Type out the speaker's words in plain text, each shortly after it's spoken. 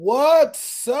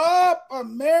What's up,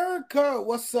 America?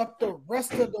 What's up, the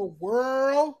rest of the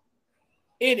world?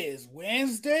 It is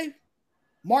Wednesday,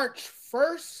 March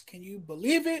 1st. Can you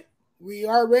believe it? We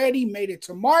already made it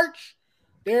to March.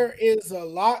 There is a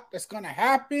lot that's going to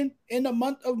happen in the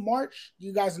month of March.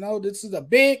 You guys know this is a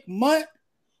big month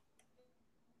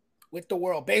with the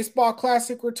World Baseball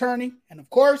Classic returning. And of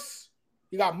course,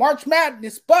 you got March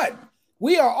Madness, but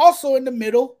we are also in the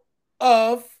middle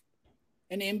of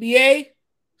an NBA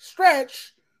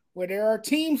stretch where there are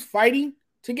teams fighting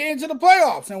to get into the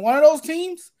playoffs. And one of those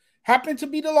teams happened to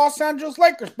be the Los Angeles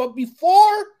Lakers. But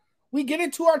before we get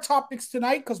into our topics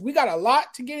tonight, because we got a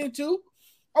lot to get into,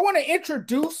 I want to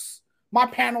introduce my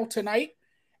panel tonight.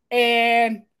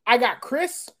 And I got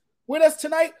Chris with us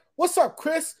tonight. What's up,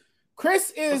 Chris?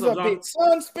 Chris is a big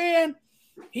Suns fan.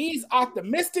 He's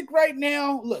optimistic right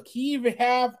now. Look, he even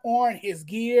have on his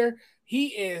gear. He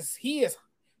is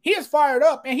fired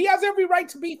up, and he has every right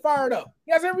to be fired up.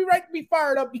 He has every right to be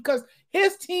fired up because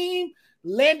his team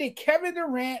landed Kevin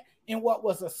Durant in what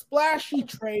was a splashy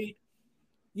trade.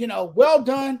 You know, well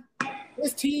done.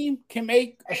 His team can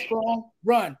make a strong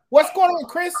run. What's going on,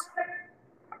 Chris?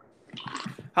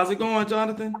 How's it going,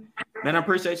 Jonathan? Man, I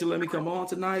appreciate you letting me come on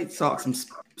tonight, talk some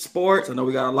sports. I know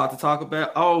we got a lot to talk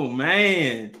about. Oh,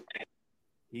 man.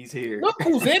 He's here. Look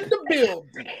who's in the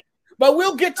building. But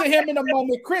we'll get to him in a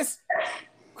moment. Chris,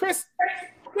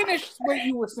 finish what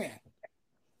you were saying.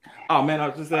 Oh, man, I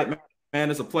was just saying,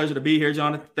 man, it's a pleasure to be here,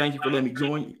 Jonathan. Thank you for letting me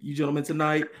join you gentlemen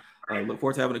tonight. I look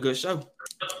forward to having a good show.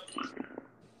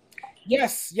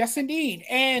 Yes, indeed.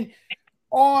 And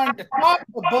on the top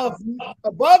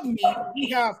above me, we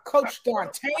have Coach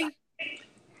Dante.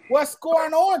 What's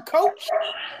going on, Coach?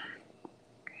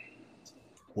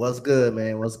 What's good,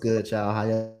 man? What's good, y'all? How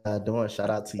y'all doing? Shout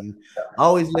out to you.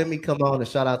 Always let me come on, and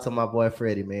shout out to my boy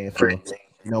Freddie, man, for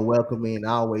welcome me and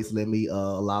always let me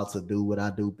allowed to do what I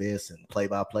do best and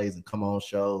play-by-plays and come on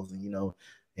shows and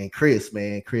and Chris,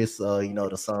 man,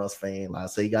 the Suns fan. Like I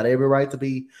say, you got every right to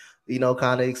be,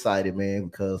 kind of excited, man,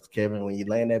 because Kevin, when you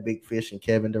land that big fish and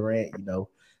Kevin Durant,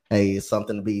 hey, it's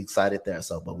something to be excited there.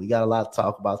 So, but we got a lot to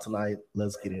talk about tonight.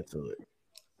 Let's get into it.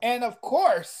 And of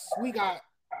course, we got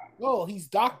he's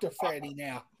Dr. Freddie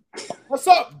now. What's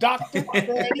up, Dr.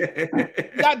 Freddie?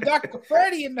 We got Dr.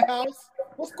 Freddie in the house.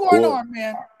 What's going on,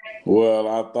 man? Well,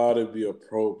 I thought it'd be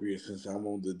appropriate since I'm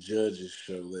on the judge's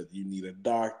show that you need a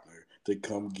doctor to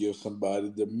come give somebody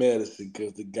the medicine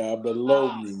because the guy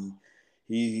below me,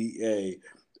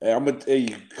 I'm gonna tell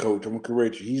you, Coach. I'm gonna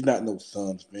correct you. He's not no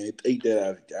Suns fan. Take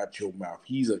that out your mouth.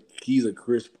 He's a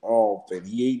Chris Paul fan.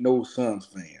 He ain't no Suns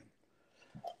fan.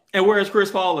 And where's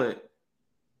Chris Paul at?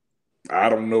 I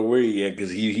don't know where he at because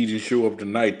he just showed up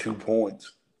tonight 2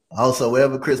 points. Also,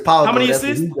 wherever Chris Paul, how many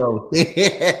assists?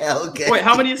 Yeah, okay. Wait,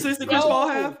 how many assists did Chris Paul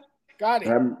have? Got it.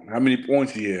 How many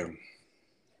points he have?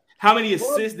 How many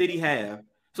assists did he have?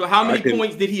 So how many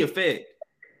points did he affect?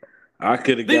 I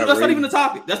could have got. That's not even the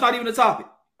topic. That's not even the topic.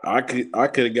 I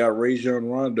could have got Rajon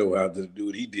Rondo out to do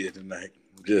what he did tonight.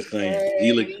 Just saying,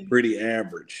 he looked pretty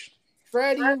average.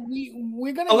 Freddie,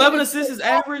 we're gonna 11 assists is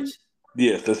average.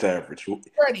 Yes, that's average.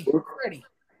 Freddie,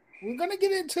 we're gonna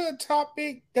get into a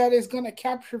topic that is gonna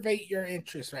captivate your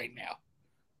interest right now,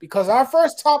 because our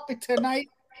first topic tonight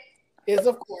is,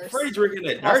 of course, Freddie drinking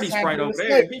that dirty Sprite over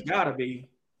there. He gotta be.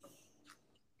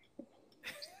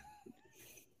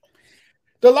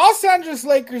 The Los Angeles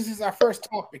Lakers is our first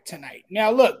topic tonight. Now,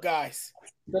 look, guys,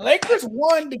 the Lakers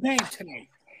won the game tonight.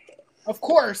 Of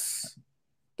course,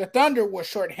 the Thunder was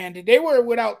shorthanded. They were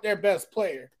without their best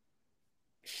player,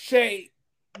 Shai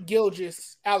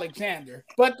Gilgeous-Alexander.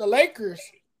 But the Lakers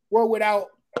were without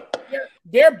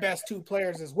their best two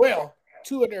players as well,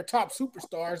 two of their top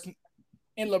superstars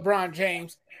in LeBron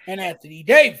James and Anthony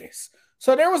Davis.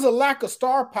 So there was a lack of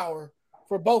star power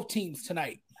for both teams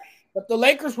tonight. But the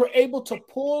Lakers were able to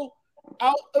pull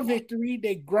out a victory.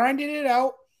 They grinded it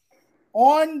out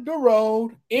on the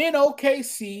road in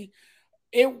OKC.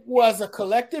 It was a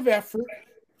collective effort.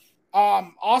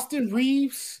 Austin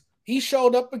Reeves, he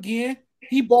showed up again.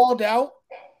 He balled out.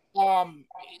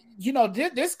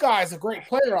 This guy is a great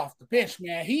player off the bench,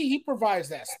 man. He provides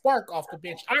that spark off the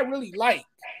bench. I really like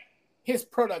his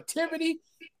productivity.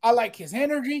 I like his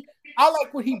energy. I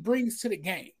like what he brings to the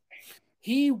game.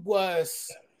 He was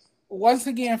once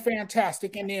again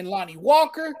fantastic. And then Lonnie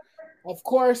Walker, of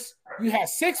course, you had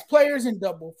 6 players in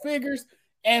double figures.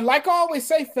 And like I always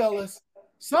say, fellas,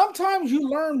 sometimes you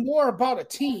learn more about a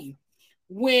team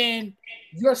when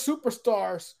your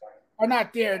superstars are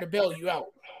not there to bail you out.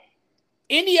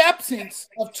 in the absence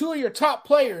of two of your top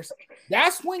players,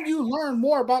 that's when you learn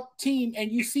more about the team and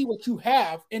you see what you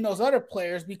have in those other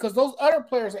players because those other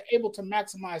players are able to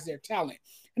maximize their talent.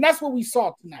 And that's what we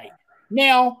saw tonight.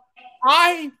 Now,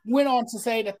 I went on to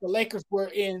say that the Lakers were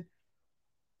in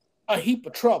a heap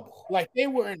of trouble. Like they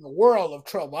were in a world of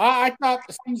trouble. I thought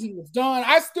the season was done.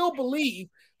 I still believe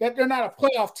that they're not a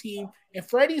playoff team. And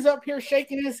Freddie's up here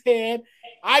shaking his head.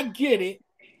 I get it.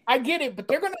 But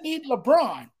they're going to need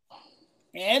LeBron.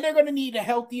 And they're going to need a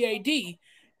healthy AD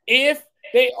if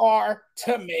they are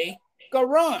to make a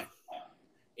run.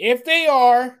 If they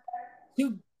are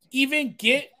to even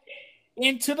get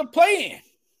into the play-in.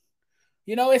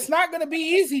 You know, it's not going to be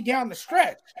easy down the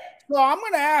stretch. So I'm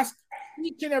going to ask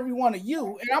each and every one of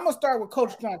you, and I'm going to start with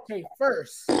Coach Dante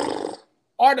first.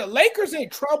 Are the Lakers in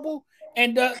trouble?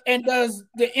 And does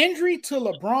the injury to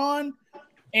LeBron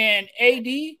and AD,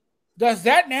 does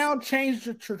that now change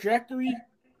the trajectory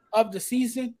of the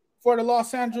season for the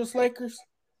Los Angeles Lakers?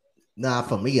 Nah,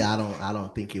 for me, I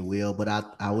don't think it will. But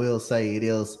I will say it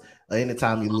is.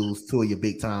 Anytime you lose two of your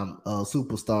big time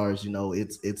superstars, you know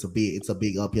it's a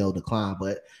big uphill decline.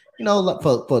 But you know, like,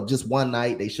 for just one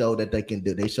night, they showed that they can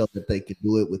do. They showed that they can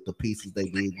do it with the pieces they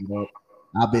did. You know,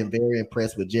 I've been very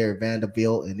impressed with Jared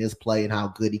Vanderbilt and his play and how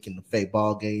good he can affect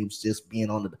ball games. Just being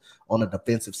on the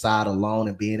defensive side alone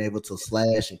and being able to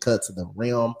slash and cut to the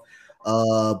rim.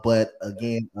 But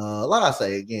again, like I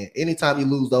say again, anytime you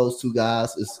lose those two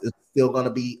guys, it's still going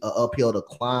to be an uphill to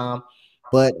climb.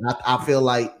 But I feel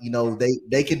like you know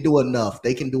they can do enough.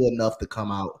 They can do enough to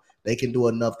come out. They can do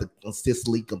enough to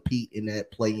consistently compete in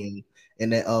that playing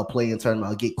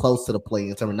tournament or get close to the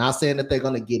playing tournament. Not saying that they're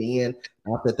going to get in,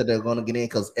 not that they're going to get in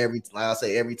because every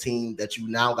team that you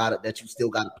now got that you still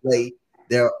got to play,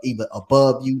 they're either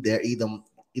above you, they're either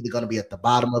going to be at the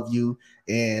bottom of you,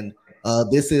 and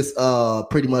this is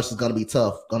pretty much is going to be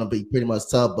tough. Going to be pretty much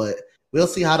tough, but we'll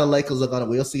see how the Lakers are going to.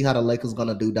 We'll see how the Lakers are going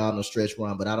to do down the stretch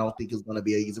run. But I don't think it's going to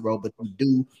be an easy road. But you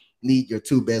do need your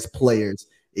two best players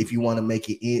if you want to make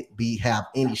it have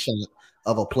any shot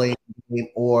of a playing game,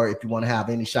 or if you want to have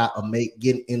any shot of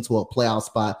getting into a playoff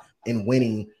spot and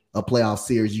winning a playoff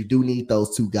series. You do need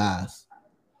those two guys.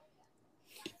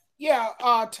 Yeah,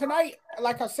 tonight,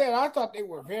 like I said, I thought they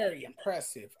were very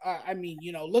impressive. I mean,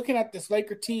 you know, looking at this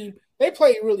Laker team, they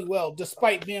played really well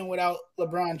despite being without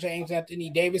LeBron James, Anthony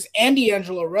Davis, and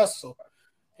D'Angelo Russell.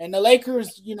 And the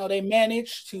Lakers, you know, they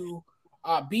managed to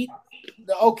beat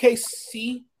the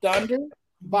OKC Thunder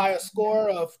by a score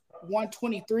of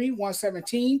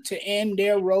 123-117 to end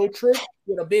their road trip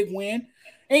with a big win.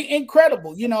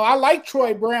 Incredible. You know, I like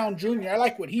Troy Brown Jr. I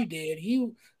like what he did.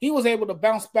 He was able to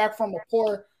bounce back from a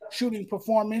poor shooting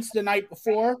performance the night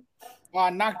before,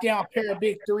 knocked down a pair of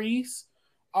big threes.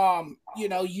 You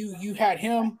know, you had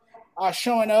him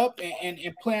showing up and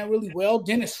playing really well.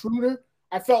 Dennis Schroeder,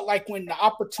 I felt like when the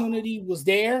opportunity was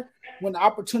there, when the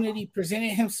opportunity presented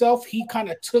himself, he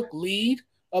kind of took lead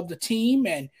of the team,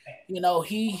 and you know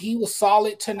he was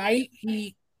solid tonight.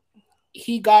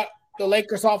 He got the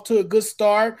Lakers off to a good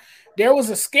start. There was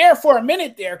a scare for a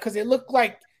minute there because it looked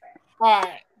like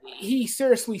he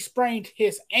seriously sprained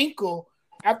his ankle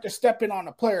after stepping on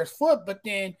a player's foot, but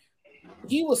then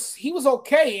he was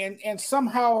okay, and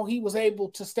somehow he was able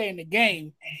to stay in the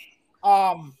game.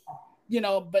 You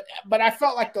know, but I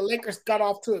felt like the Lakers got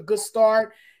off to a good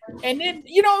start, and then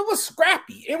you know it was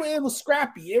scrappy. It was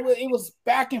scrappy. It was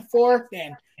back and forth,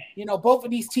 and you know both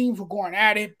of these teams were going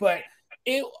at it, but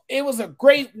it was a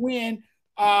great win.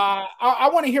 I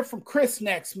want to hear from Chris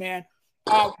next, man.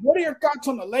 What are your thoughts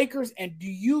on the Lakers, and do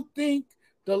you think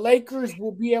the Lakers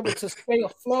will be able to stay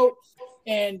afloat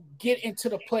and get into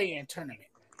the play-in tournament?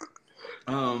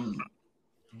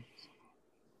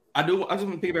 I just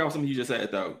want to piggyback on something you just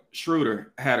said, though.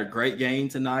 Schroeder had a great game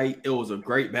tonight. It was a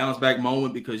great bounce back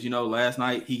moment because, you know, last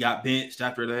night he got benched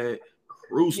after that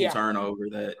crucial turnover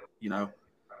that, you know,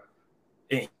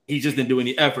 he just didn't do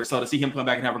any effort. So to see him come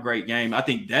back and have a great game, I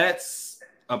think that's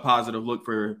a positive look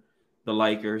for the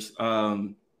Lakers.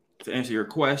 To answer your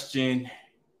question,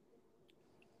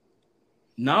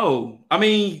 no. I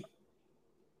mean,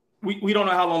 we don't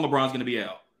know how long LeBron's going to be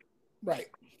out. Right.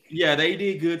 Yeah, they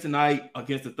did good tonight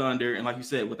against the Thunder, and like you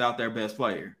said, without their best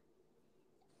player.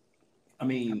 I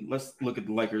mean, let's look at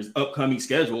the Lakers' upcoming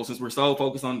schedule since we're so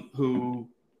focused on who,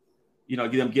 you know,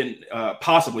 them getting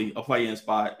possibly a play-in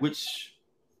spot, which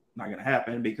not going to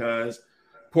happen because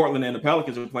Portland and the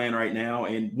Pelicans are playing right now,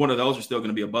 and one of those are still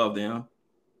going to be above them.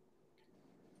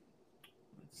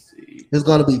 Let's see. It's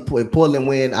going to be if Portland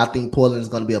win. I think Portland is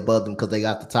going to be above them because they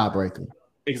got the tiebreaker.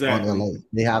 Exactly. On LA.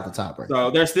 They have the tiebreaker.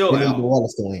 So they're still they out. need New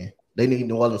Orleans to win. They need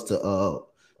New Orleans to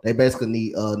they basically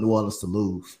need New Orleans to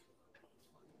lose.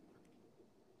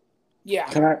 Yeah.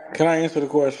 Can I answer the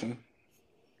question?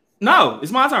 No,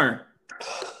 it's my turn.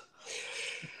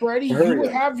 Freddie, you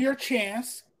have your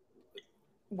chance.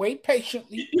 Wait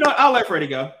patiently. You know, I'll let Freddie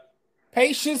go.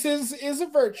 Patience is a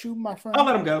virtue, my friend. I'll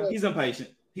let him go. He's impatient.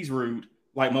 He's rude,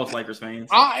 like most Lakers fans.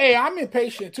 Hey, I'm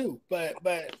impatient too, but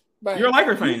you're a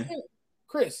Lakers fan.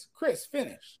 Chris,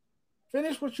 finish.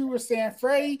 Finish what you were saying.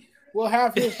 Freddie will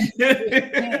have his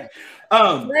Freddie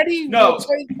will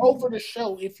take over the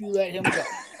show if you let him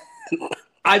go.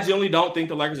 I generally don't think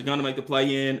the Lakers are going to make the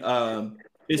play-in.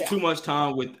 It's too much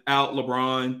time without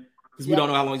LeBron because we don't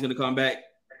know how long he's going to come back.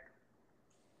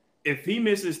 If he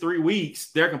misses 3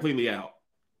 weeks, they're completely out.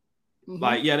 Mm-hmm.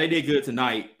 Like, yeah, they did good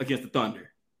tonight against the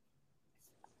Thunder.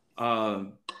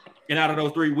 And out of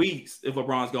those 3 weeks, if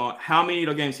LeBron's gone, how many of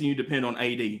those games can you depend on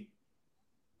AD?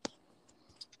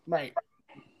 Right.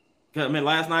 I mean,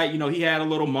 last night, he had a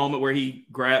little moment where he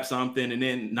grabbed something and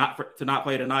then not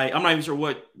play tonight. I'm not even sure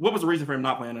what was the reason for him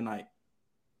not playing tonight.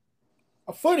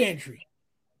 A foot injury.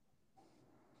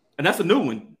 And that's a new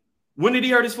one. When did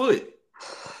he hurt his foot?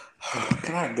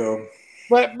 Can I go?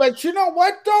 But you know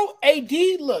what though? AD,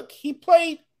 look, he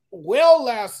played well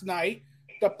last night.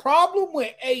 The problem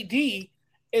with AD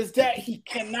is that he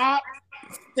cannot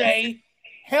stay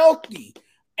healthy.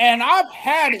 And I've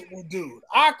had it with dude.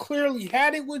 I clearly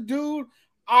had it with dude.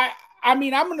 I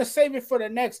mean, I'm gonna save it for the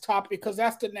next topic because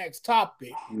that's the next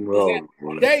topic.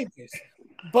 Davis.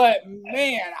 But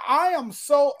man, I am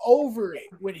so over it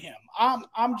with him.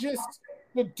 I'm just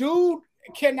the dude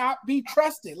cannot be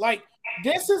trusted. Like,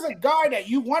 this is a guy that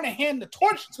you want to hand the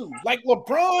torch to. Like,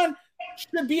 LeBron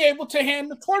should be able to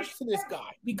hand the torch to this guy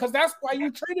because that's why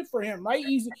you traded for him, right?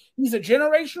 He's a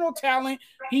generational talent.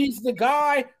 He's the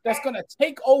guy that's going to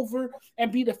take over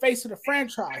and be the face of the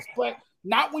franchise. But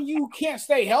not when you can't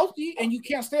stay healthy and you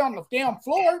can't stay on the damn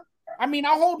floor. I mean,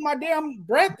 I hold my damn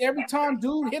breath every time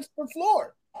dude hits the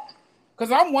floor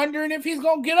because I'm wondering if he's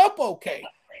going to get up okay.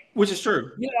 Which is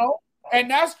true. And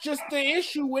that's just the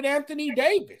issue with Anthony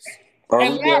Davis.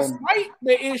 And last night,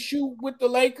 the issue with the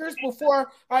Lakers,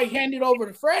 before I handed over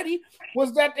to Freddie,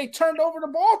 was that they turned over the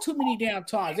ball too many damn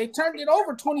times. They turned it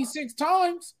over 26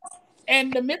 times,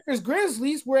 and the Memphis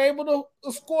Grizzlies were able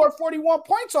to score 41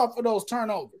 points off of those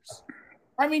turnovers.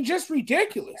 I mean, just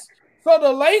ridiculous. So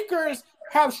the Lakers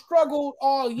have struggled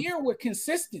all year with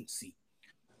consistency.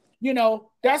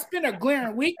 That's been a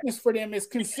glaring weakness for them is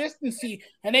consistency,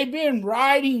 and they've been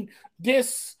riding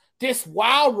this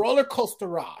wild roller coaster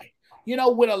ride.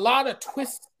 With a lot of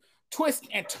twists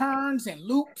and turns and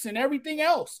loops and everything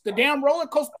else. The damn roller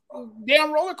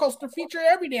coaster feature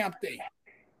every damn thing.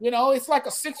 It's like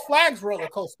a Six Flags roller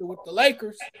coaster with the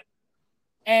Lakers.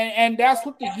 And that's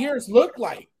what the years look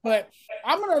like. But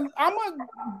I'm gonna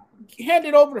hand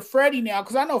it over to Freddie now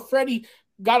because I know Freddie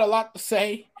got a lot to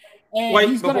say. And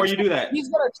wait, before you do that, he's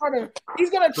gonna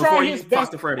try his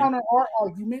best to counter our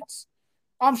arguments.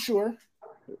 I'm sure.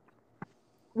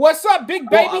 What's up, big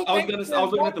baby? I was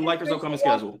looking at the Lakers' upcoming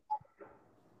schedule.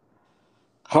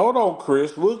 Hold on,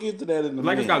 Chris. We'll get to that in the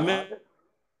Lakers got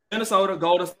Minnesota,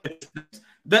 Golden State.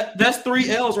 That's 3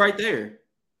 L's right there.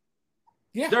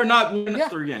 Yeah, they're not winning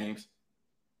 3 games.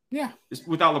 Yeah, it's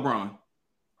without LeBron.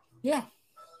 Yeah,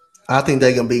 I think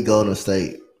they can beat Golden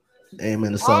State and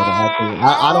Minnesota.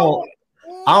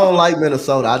 I don't like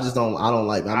Minnesota. I don't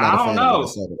like. I'm not a fan of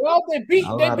Minnesota. Well, they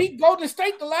beat Golden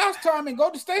State the last time, and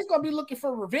Golden State's gonna be looking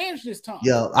for revenge this time.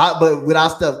 Yeah, but without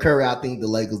Steph Curry, I think the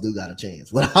Lakers do got a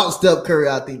chance. Without Steph Curry,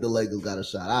 I think the Lakers got a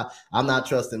shot. I'm not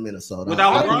trusting Minnesota.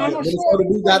 Without LeBron,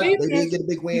 they did get a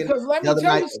big win the other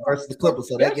night versus the Clippers.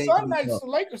 So that game. Some nights the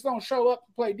Lakers don't show up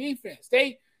to play defense.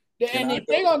 If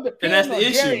they're gonna depend that's the on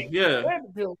issue. Jerry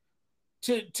Vanderbilt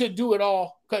to do it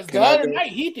all, because the other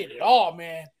night he did it all,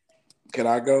 man. Can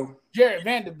I go? Jared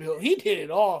Vanderbilt, he did it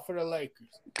all for the Lakers.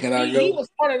 Can I go? He was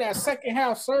part of that second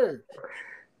half surge.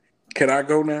 Can I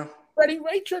go now? Freddie,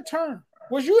 rate your turn.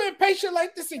 Was you impatient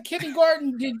like this in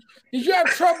kindergarten? Did you have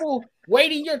trouble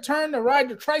waiting your turn to ride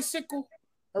the tricycle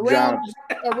around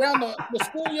the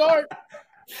schoolyard?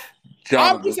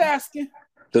 I'm just asking.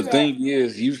 The thing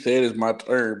is, you said it's my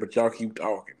turn, but y'all keep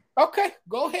talking. Okay,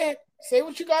 go ahead. Say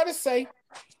what you got to say.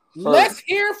 Let's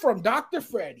hear from Dr.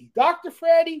 Freddie. Dr.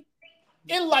 Freddie,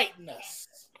 enlighten us.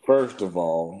 First of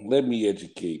all, let me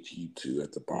educate you two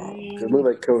at the bottom. Because look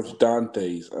like Coach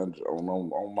Dante's on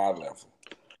my level.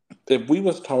 If we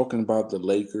was talking about the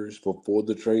Lakers before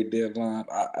the trade deadline,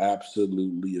 I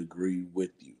absolutely agree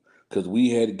with you. Because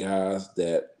we had guys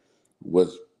that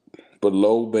was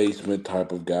below basement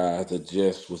type of guys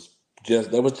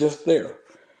that was just there.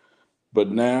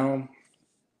 But now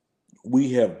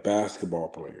we have basketball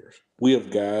players. We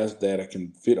have guys that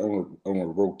can fit on a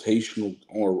rotational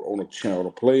on a channel,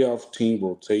 a playoff team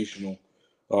rotational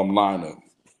lineup.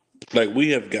 Like we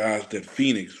have guys that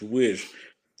Phoenix wish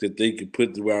that they could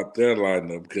put throughout their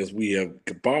lineup because we have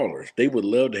ballers. They would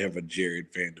love to have a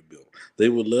Jared Vanderbilt. They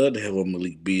would love to have a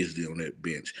Malik Beasley on that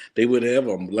bench. They would have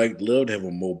love to have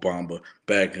a Mo Bamba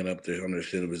backing up there on their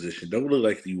center position. Don't look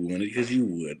like you would because you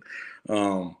would.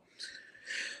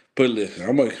 But listen,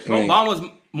 I'm gonna explain. Obama's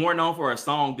more known for a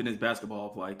song than his basketball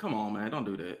play. Come on, man, don't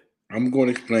do that. I'm going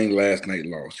to explain last night's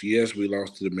loss. Yes, we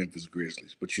lost to the Memphis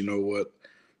Grizzlies, but you know what?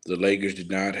 The Lakers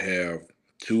did not have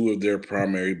two of their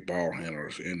primary ball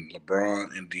handlers in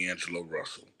LeBron and D'Angelo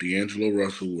Russell. D'Angelo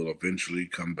Russell will eventually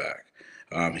come back.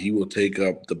 He will take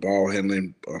up the ball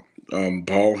handling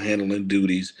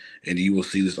duties, and you will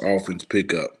see this offense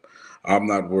pick up. I'm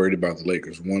not worried about the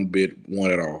Lakers one bit,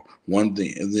 one at all. One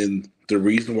thing, and then the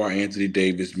reason why Anthony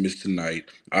Davis missed tonight,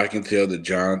 I can tell that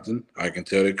Jonathan, I can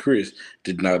tell that Chris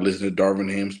did not listen to Darvin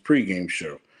Ham's pregame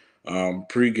show,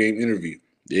 pregame interview.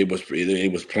 It was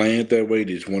planned that way.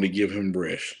 They just want to give him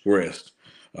rest,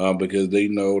 because they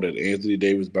know that Anthony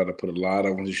Davis is about to put a lot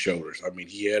on his shoulders. I mean,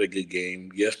 he had a good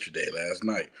game last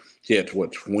night. He had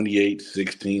 28,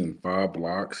 16, and 5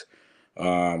 blocks.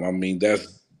 I mean,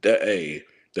 that's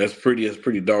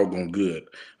pretty doggone good.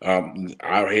 I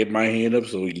had my hand up,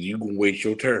 so you can wait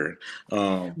your turn.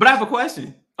 But I have a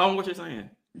question on what you're saying.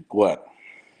 What?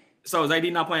 So is AD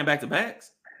not playing back to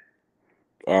backs?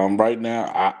 Right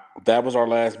now, that was our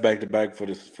last back to back for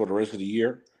the rest of the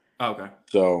year. Okay.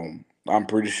 So I'm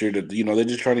pretty sure that they're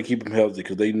just trying to keep him healthy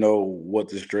because they know what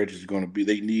the stretch is going to be.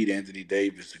 They need Anthony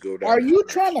Davis to go down. Are you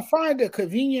trying to find a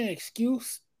convenient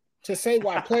excuse to say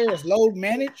why players load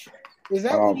manage? Is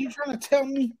that what you're trying to tell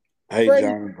me? Hey, Freddie?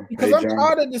 Jonathan. Because I'm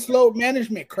tired of this load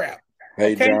management crap.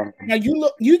 Hey, okay? Jonathan. Now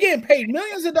you getting paid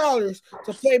millions of dollars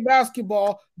to play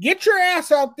basketball. Get your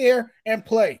ass out there and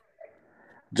play.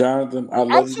 Jonathan,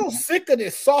 I'm so sick of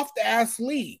this soft ass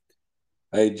league.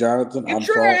 Hey, Jonathan, get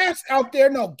your ass out there.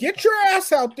 No, get your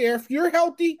ass out there. If you're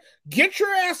healthy, get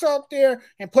your ass out there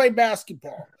and play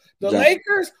basketball. The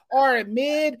Lakers are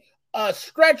amid a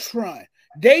stretch run.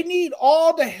 They need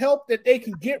all the help that they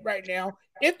can get right now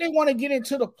if they want to get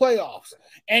into the playoffs.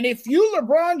 And if you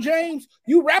LeBron James,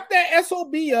 you wrap that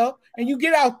SOB up and you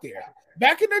get out there.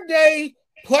 Back in the day,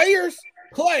 players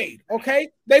played, okay?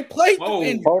 They played.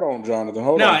 Hold on,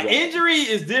 Jonathan. Now, injury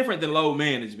is different than load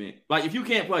management. Like, if you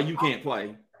can't play, you can't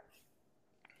play.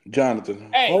 Jonathan,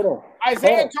 hey, hold on.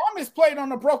 Isaiah Thomas played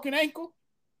on a broken ankle.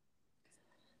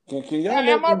 Can y'all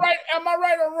am I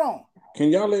right or wrong? Can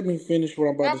y'all let me finish what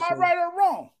I'm about to say? Am I right or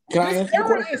wrong? This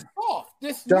era is soft.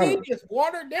 This league is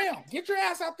watered down. Get your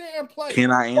ass out there and play.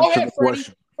 Can I answer the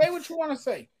question? Say what you want to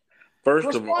say.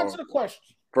 Respond to the question.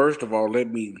 First of all,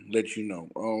 let me let you know.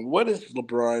 What is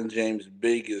LeBron James'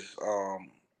 biggest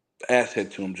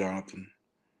asset to him, Jonathan?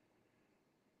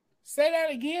 Say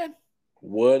that again.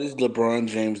 What is LeBron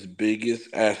James'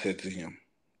 biggest asset to him?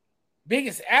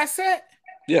 Biggest asset?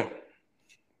 Yeah.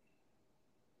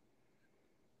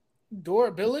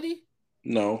 Durability?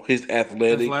 No, his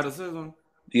athleticism.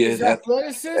 Yeah, his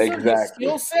athleticism, exactly. His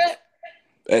skill set.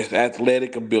 His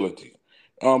athletic ability.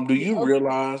 Do you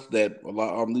realize that a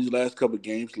lot these last couple of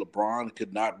games, LeBron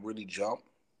could not really jump?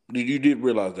 You did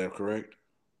realize that, correct?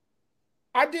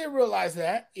 I did realize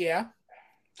that. Yeah.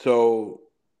 So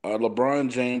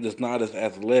LeBron James is not as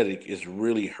athletic. Is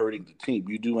really hurting the team.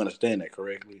 You do understand that,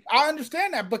 correctly? I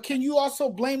understand that, but can you also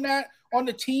blame that on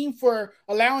the team for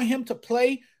allowing him to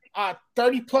play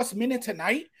 30-plus minutes a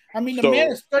night? I mean, the man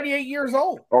is 38 years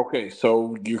old. Okay,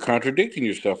 so you're contradicting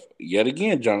yourself yet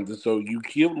again, Jonathan. So you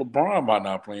killed LeBron by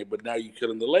not playing, but now you're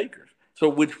killing the Lakers. So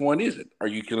which one is it? Are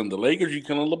you killing the Lakers? Or are you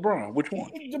killing LeBron? Which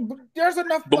one? There's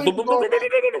enough blame.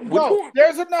 No,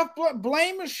 there's enough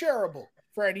blame is shareable,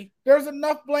 Freddie. There's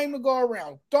enough blame to go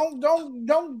around. Don't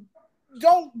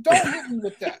hit me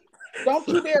with that. Don't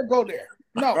you dare go there.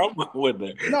 No, I'm not going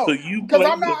there. No, so you because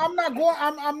I'm not going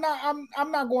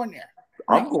there. No.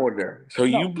 I'm going there. So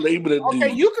you blame it.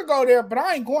 Okay, you could go there, but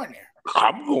I ain't going there.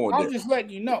 I'm going there. I'm just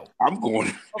letting you know. I'm going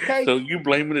there. Okay. So you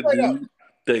blaming the dude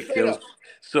that kills.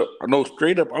 So no,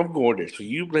 straight up, I'm going there. So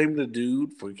you blame the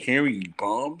dude for carrying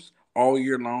bombs all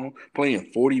year long,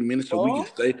 playing 40 minutes so we can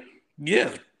stay.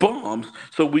 Yes, bombs,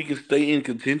 so we can stay in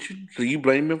contention. So you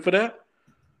blame him for that?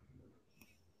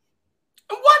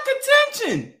 What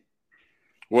contention?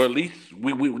 Well, at least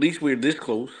we're this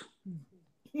close.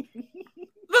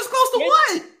 This close to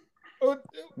what?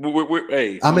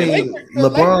 Hey, I mean,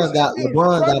 LeBron got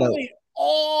a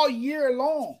all year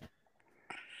long.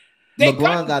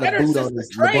 LeBron got a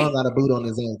boot on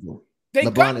his ankle. They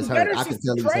LeBron gotten is hurt. better I can since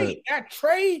tell the he's hurt. trade. That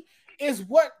trade is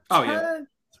what turned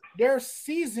their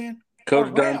season Coach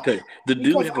around. Dante, the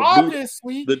dude Because has a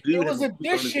obviously boot. The dude it was has a boot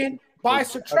on his addition feet. by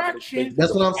subtraction.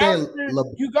 That's what I'm saying.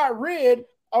 You got rid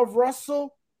of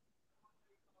Russell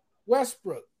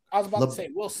Westbrook. I was about to say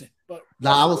Wilson, but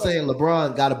I was saying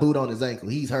LeBron got a boot on his ankle.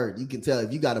 He's hurt. You can tell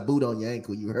if you got a boot on your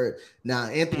ankle, you hurt. Now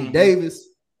Anthony Davis,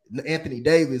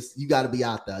 you got to be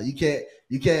out there. You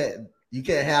can't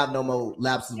have no more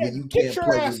lapses when you can't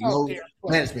play with low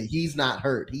management. He's not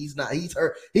hurt. He's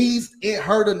hurt. He's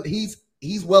hurt.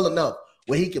 He's well enough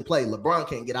where he can play. LeBron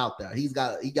can't get out there. He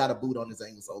got a boot on his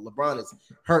ankle. So LeBron is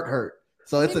hurt.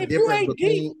 So it's a difference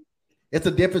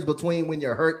between when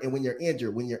you're hurt and when you're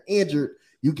injured. When you're injured,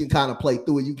 you can kind of play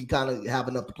through it. You can kind of have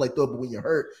enough to play through it. But when you're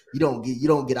hurt, you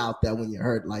don't get out there when you're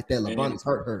hurt like that. LeBron is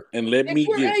hurt. And let me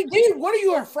get AD. What are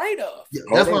you afraid of? Yeah,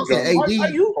 that's what I'm saying. AD,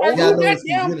 are you that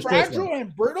damn fragile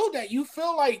and brittle that you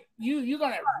feel like you're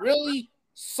gonna really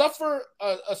suffer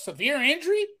a severe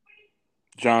injury?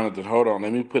 Jonathan, hold on.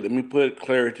 Let me put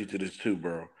clarity to this too,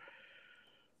 bro.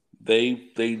 They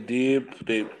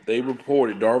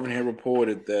reported, Darvin had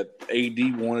reported that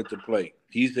AD wanted to play.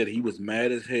 He said he was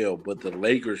mad as hell, but the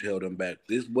Lakers held him back.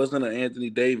 This wasn't an Anthony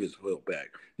Davis held back.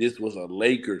 This was a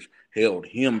Lakers held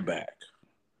him back.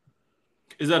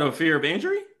 Is that a fear of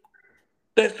injury?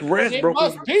 That's rest, bro. It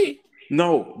must be.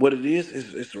 No, what it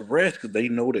is it's a rest because they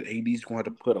know that AD's going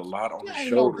to put a lot on his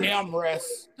shoulders. No damn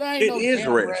rest. It is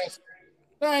rest.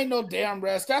 There ain't no damn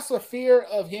rest. That's a fear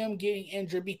of him getting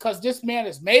injured because this man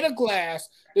is made of glass.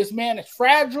 This man is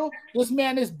fragile. This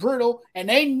man is brittle. And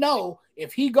they know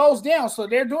if he goes down, so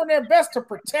they're doing their best to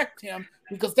protect him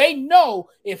because they know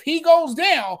if he goes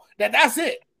down, that's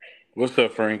it. What's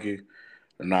up, Frankie?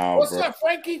 What's up,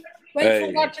 Frankie? Thanks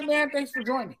for watching, man. Thanks for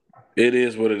joining. It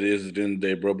is what it is at the end of the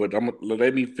day, bro. But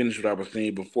let me finish what I was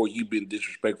saying before you been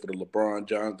disrespectful to LeBron,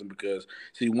 Jonathan, because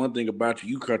see, one thing about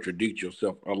you contradict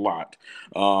yourself a lot.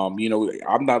 I'm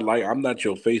not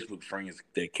your Facebook friends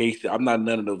that Casey. I'm not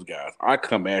none of those guys. I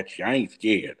come at you. I ain't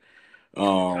scared.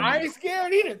 I ain't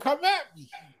scared either. Come at me.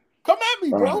 Come at me,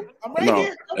 bro. I'm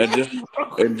right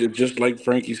here. Just like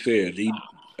Frankie said,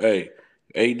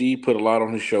 AD put a lot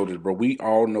on his shoulders, bro. We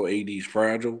all know AD's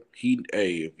fragile.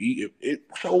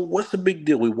 So what's the big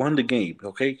deal? We won the game,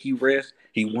 okay? He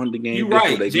won the game. You're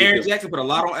right. Jaren Jackson put a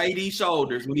lot on AD's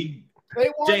shoulders when he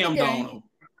jammed on him.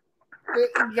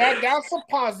 That's a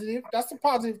positive. That's a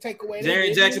positive takeaway.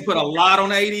 Jaren Jackson put a lot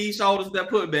on AD's shoulders that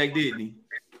putback, didn't he?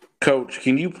 Coach,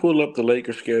 can you pull up the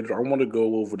Lakers schedule? I want to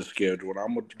go over the schedule, and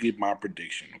I'm going to give my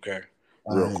prediction, okay?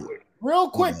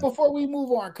 Real quick before we move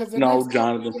on, because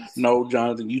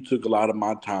Jonathan, you took a lot of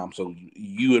my time, so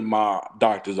you in my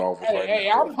doctor's office right now. Hey,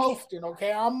 I'm hosting,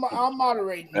 okay? I'm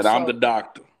moderating, and I'm the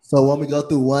doctor. So want me to go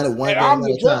through one game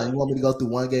at a time? You want me to go through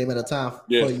one game at a time?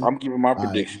 Yes, I'm giving my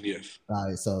prediction. Yes. All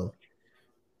right, so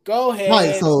go ahead. All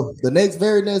right, so the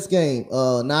very next game,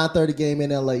 9:30 game in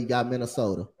LA. You got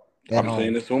Minnesota. I'm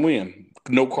saying this one win.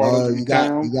 No Carlos. You got.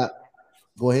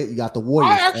 Go ahead. You got the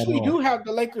Warriors. I actually do have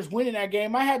the Lakers winning that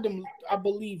game. I had them, I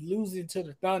believe, losing to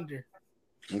the Thunder.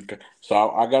 Okay. So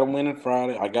I got to win on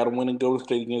Friday. I got to win in Golden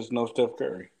State against no Steph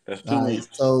Curry. That's 2 wins.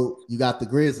 So you got the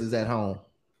Grizzlies at home.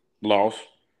 Loss.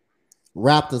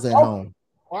 Raptors at home.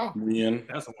 Wow. Win.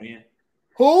 That's a win.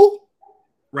 Who?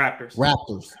 Raptors. Well,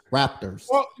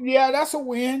 yeah, that's a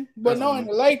win. But knowing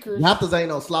the Lakers, Raptors ain't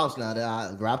no slouch now.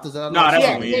 Raptors are that's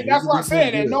a win. Yeah, that's what I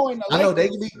said. And knowing the Lakers, I know they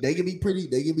can be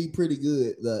pretty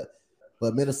good.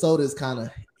 But Minnesota is kind of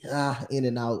in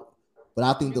and out. But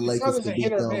I think the Lakers can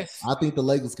beat them. I think the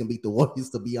Lakers can beat the Warriors.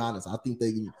 To be honest, I think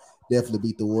they can definitely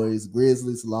beat the Warriors.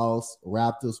 Grizzlies lost.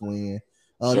 Raptors win.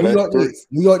 New York Knicks.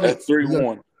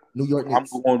 3-1. New York Knicks.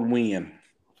 I'm going win.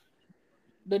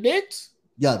 The Knicks.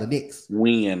 Yeah, the Knicks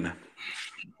win.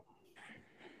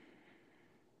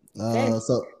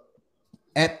 So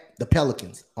at the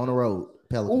Pelicans on the road.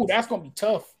 Pelicans. Ooh, that's gonna be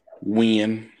tough.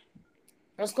 Win.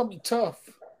 That's gonna be tough.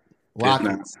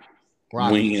 Rockets.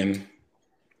 Win.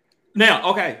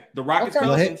 Now, okay, the Rockets.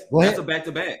 Go ahead. That's a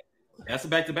back-to-back. That's a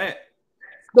back-to-back.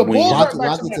 The Bulls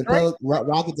Rockets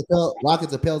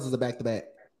and Pelicans are back-to-back.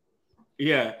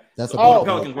 Yeah, that's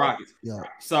Pelicans Rockets. Yeah.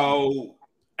 So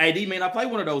AD may not play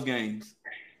one of those games.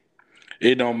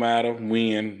 It don't matter.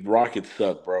 Win. Rockets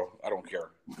suck, bro. I don't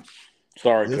care.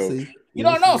 Sorry, Coach. See. You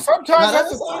don't know. Sometimes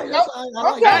that's Coach.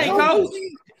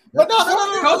 But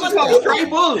Coach is a straight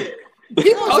bullet.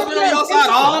 People been on your side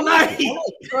all night.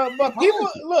 But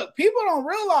people don't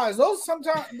realize those are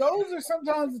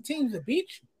sometimes the teams that beat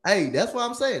you. Hey, that's what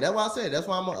I'm saying. That's what I said. That's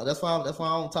why I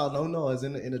don't talk no noise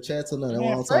in the chats or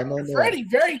nothing. Freddie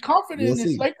very confident in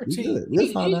his Laker team.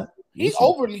 We'll find out. He's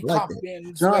overly like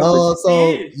confident.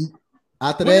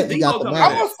 After that, you got the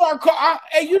I'm gonna start calling.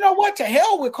 Hey, you know what? To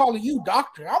hell with calling you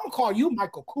doctor. I'm gonna call you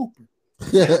Michael Cooper.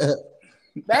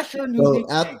 That's your new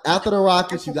nickname. After the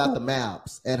Rockets, you got the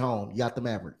Mavs at home. You got the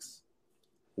Mavericks.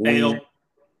 Hell.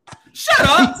 Shut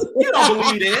up! You don't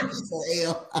believe that.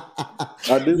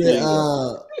 I do.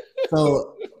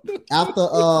 So after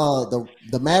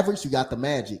the Mavericks, you got the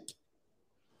Magic.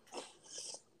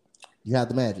 You have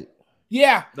the Magic.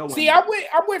 Yeah. See, I'm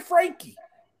with Frankie.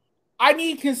 I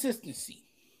need consistency.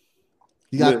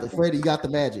 You got the Freddie. You got the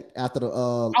Magic after the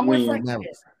I'm with Frankie.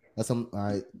 Mavericks. That's all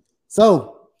right.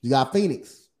 So you got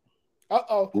Phoenix.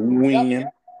 Win.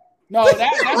 Yep. No,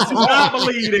 that's I do not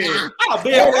believe it. I'll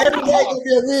bet every game gonna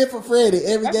be a win for Freddie.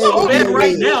 Every game gonna be a win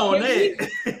right now on that.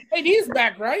 KD's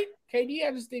back, right? KD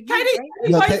had to stay. KD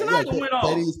plays tonight to win off.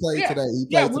 KD's playing today.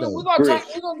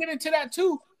 We're gonna get into that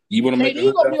too. You want to make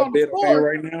KD gonna be on the floor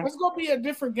right now? It's gonna be a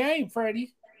different game,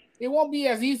 Freddie. It won't be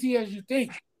as easy as you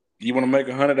think. You want to make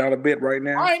 $100 bet right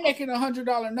now? I ain't making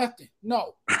 $100 nothing.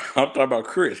 No. I'm talking about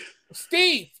Chris.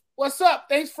 Steve, what's up?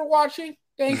 Thanks for watching.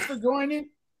 Thanks for joining.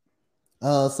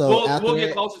 So we'll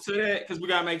get closer to that because we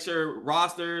gotta make sure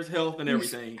rosters, health, and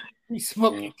everything. We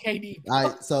smoking KD. All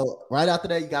right. So right after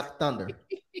that, you got the Thunder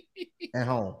at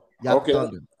home. You got the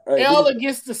Thunder. Hey, L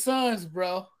against the Suns,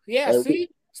 bro. Yeah. See,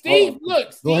 Steve.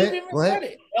 Look, Steve even said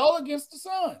it. L against the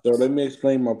Suns. So let me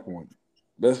explain my point.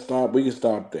 Let's stop. We can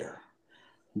stop there.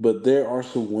 But there are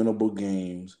some winnable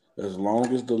games as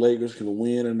long as the Lakers can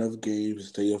win enough games to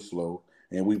stay afloat.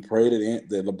 And we pray that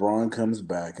LeBron comes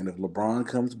back. And if LeBron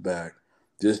comes back,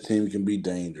 this team can be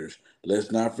dangerous.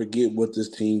 Let's not forget what this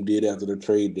team did after the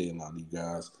trade deadline, you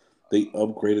guys. They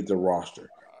upgraded the roster.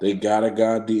 They got a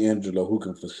guy, D'Angelo, who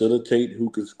can facilitate,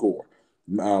 who can score.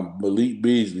 Malik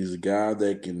Beasley is a guy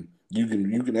that you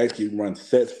can actually run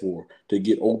sets for to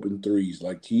get open threes.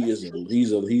 Like he is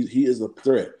a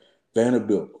threat.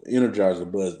 Vanderbilt,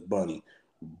 Energizer Bunny,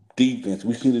 defense.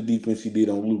 We seen the defense he did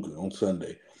on Luka on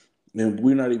Sunday. And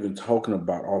we're not even talking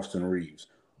about Austin Reeves,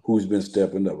 who's been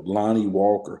stepping up. Lonnie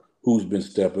Walker, who's been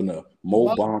stepping up.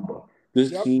 Mo Bamba.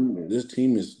 This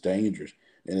team is dangerous.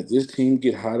 And if this team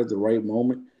get hot at the right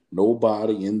moment,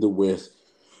 nobody in the West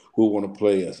will want to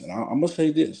play us. And I'm going to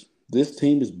say this. This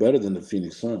team is better than the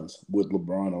Phoenix Suns with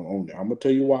LeBron on there. I'm going to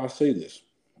tell you why I say this.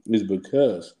 It's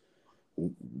because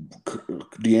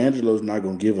D'Angelo's not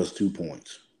going to give us 2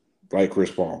 points like Chris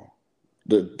Paul.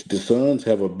 The Suns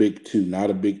have a big 2, not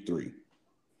a big 3.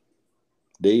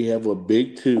 They have a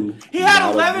big 2. He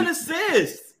had 11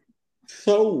 assists.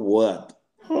 So what?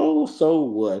 Oh, so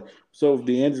what? So if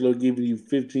D'Angelo giving you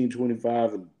 15,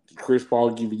 25, and Chris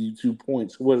Paul giving you 2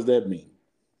 points, what does that mean?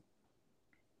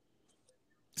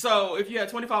 So if you had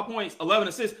 25 points, 11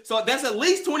 assists, so that's at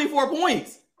least 24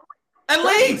 points. At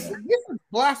least. This is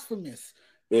blasphemous.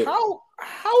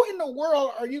 How in the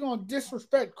world are you going to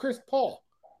disrespect Chris Paul,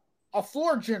 a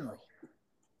floor general?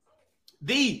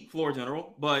 The floor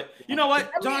general, but you know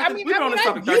what, Jonathan, we've been on this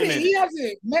topic 30 minutes. He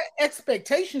hasn't met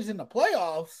expectations in the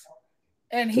playoffs,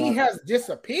 and he has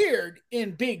disappeared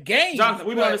in big games. Jonathan,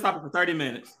 we've been on this topic for 30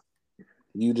 minutes.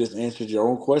 You just answered your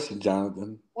own question,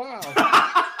 Jonathan. Wow.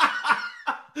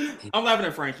 I'm laughing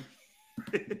at Frankie.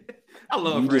 I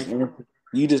love Frankie.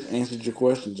 You just answered your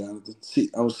question, Jonathan.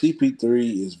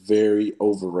 CP3 is very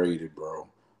overrated, bro.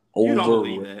 You don't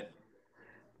believe that.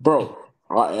 Bro,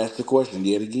 I asked the question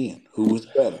yet again. Who is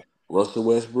better? Russell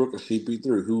Westbrook or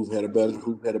CP3? Who had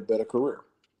a better career?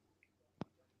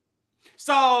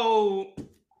 So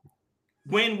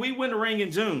when we win the ring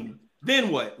in June,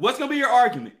 then what? What's gonna be your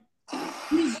argument?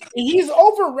 He's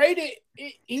overrated.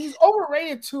 He's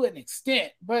overrated to an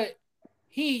extent, but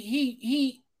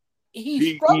he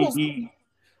struggles.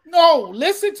 No,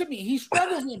 listen to me. He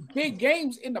struggles in big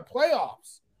games in the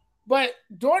playoffs, but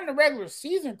during the regular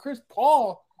season, Chris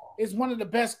Paul is one of the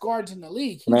best guards in the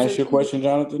league. Can I ask you a question,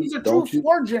 Jonathan? He's a true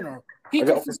floor general. He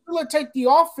can facilitate the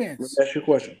offense. Let me ask you a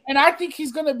question. And I think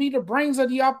he's going to be the brains of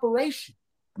the operation.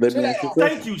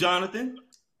 Thank you, Jonathan.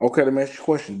 Okay, let me ask you a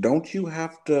question. Don't you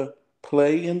have to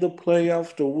play in the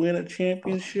playoffs to win a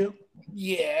championship?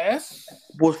 Yes.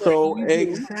 Well, so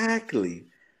exactly.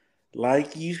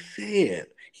 Like you said,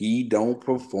 he don't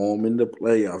perform in the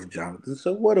playoffs, Jonathan.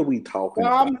 So what are we talking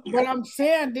about? But I'm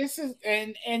saying this is,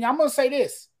 and I'm going to say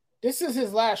this. This is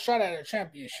his last shot at a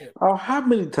championship. Oh, how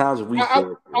many times have we said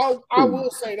this? I will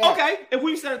say that. Okay, if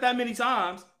we've said it that many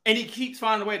times and he keeps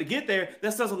finding a way to get there,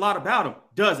 that says a lot about him,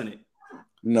 doesn't it?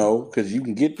 No, because you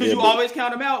can get there. Because you always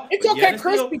count him out. It's okay,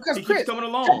 Chris, because he Chris, keeps coming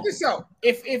along. Check this out.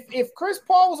 If Chris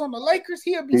Paul was on the Lakers,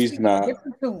 he'd be He's not. a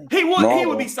different tune. He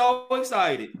would be so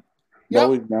excited.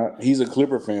 No, he's not. He's a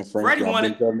Clipper fan, Frankie. Freddie I've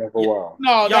been telling that for a while.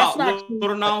 No, that's Y'all, not true.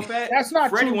 little known fact. That's not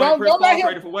Freddie true. wanted Chris Paul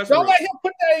traded for Don't Westbrook. let him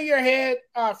put that in your head,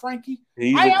 Frankie.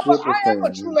 I am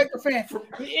a true Laker fan.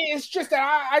 It's just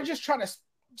that I just try to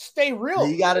stay real.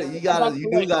 You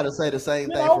do gotta say the same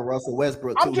thing for Russell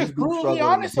Westbrook too. I'm just brutally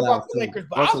honest about the Lakers,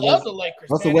 but I love the Lakers.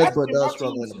 Russell Westbrook does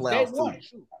struggle in the playoffs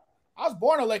too. I was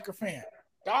born a Laker fan.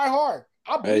 Die hard.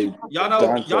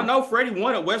 Y'all know Freddie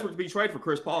wanted Westbrook to be traded for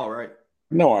Chris Paul, right?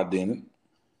 No, I didn't.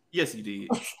 Yes, he did.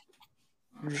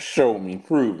 Show me,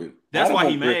 prove it. That's why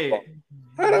he mad.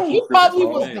 He probably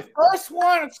was the first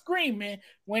one screaming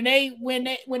when the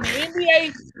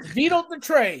NBA vetoed the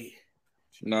trade.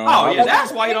 No. Oh yeah,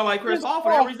 that's why you don't like Chris Paul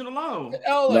for that reason alone.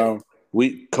 No,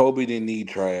 Kobe didn't need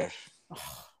trash.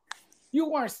 You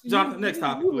weren't. Jonathan, next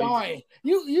topic, please. Lying.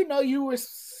 You know you were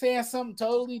saying something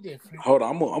totally different. Hold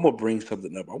on, I'm gonna bring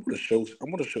something up. I want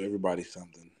to show everybody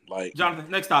something. Like Jonathan,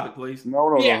 next topic, please.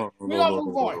 We're gonna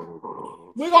move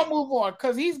on. We're gonna move on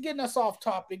because he's getting us off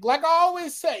topic. Like I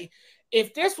always say,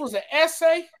 if this was an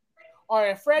essay, or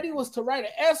if Freddie was to write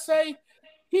an essay,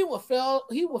 he would fail.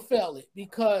 He would fail it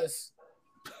because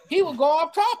he would go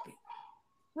off topic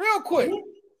real quick.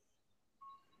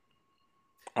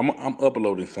 I'm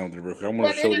uploading something real quick. I'm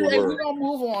going to show you. We're going to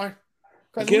move on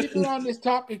because we've been on this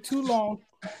topic too long.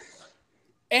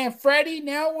 And Freddie,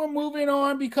 now we're moving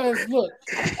on because, look,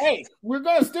 hey, we're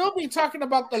going to still be talking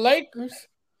about the Lakers.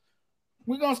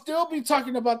 We're going to still be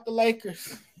talking about the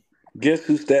Lakers. Guess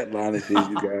whose stat line this is,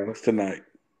 you guys, tonight?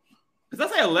 Does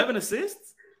that say 11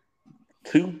 assists?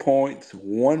 2 points,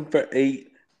 1 for 8,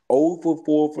 0 for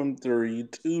 4 from 3,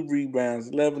 2 rebounds,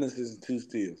 11 assists, and 2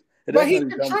 steals. But he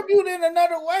contributed in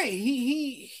another way.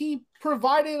 He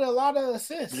provided a lot of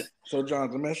assists. So,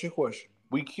 Jonathan, let me ask you a question.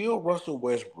 We killed Russell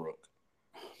Westbrook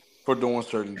for doing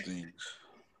certain things.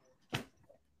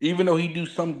 Even though he do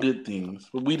some good things,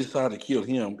 but we decided to kill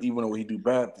him even though he do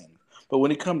bad things. But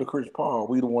when it comes to Chris Paul,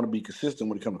 we don't want to be consistent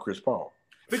when it comes to Chris Paul.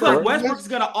 Because Westbrook's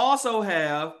going to also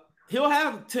he'll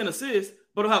have 10 assists,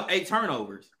 but he'll have 8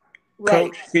 turnovers.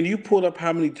 Right. Coach, can you pull up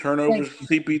how many turnovers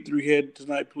CP3 had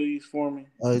tonight, please, for me?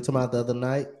 Oh, you talking about the other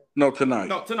night? No,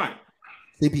 tonight.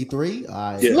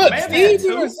 CP3? Yeah. Look, Steve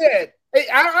even said,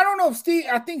 I don't know if Steve,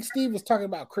 I think Steve was talking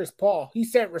about Chris Paul. He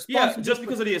said responsible. Yeah, just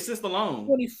because of the assist alone.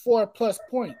 24 plus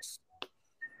points.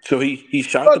 So he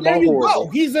shot the ball horrible.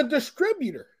 He's a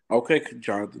distributor. Okay,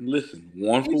 Jonathan, listen.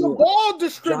 He's a ball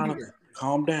distributor. Jonathan,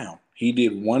 calm down. He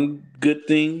did one good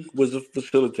thing was to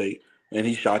facilitate. And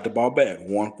he shot the ball back,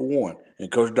 1 for 1. And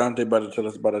Coach Dante about to tell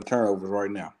us about the turnovers right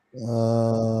now.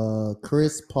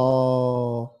 Chris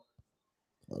Paul.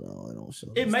 Hold on, I don't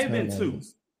show. It may have been 2.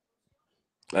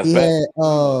 That's bad.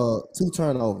 Had 2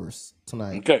 turnovers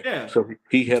tonight. Okay, yeah. So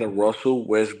he had a Russell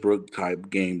Westbrook type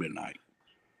game tonight.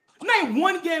 Name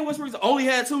one game Westbrook only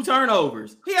had 2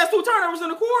 turnovers. He has 2 turnovers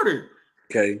in a quarter.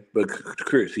 Okay, but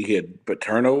Chris, he had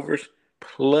turnovers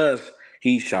plus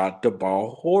he shot the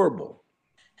ball horrible.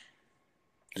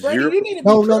 Freddie,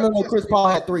 no. Chris Paul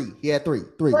had 3. He had 3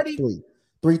 turnovers.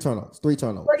 3 turnovers.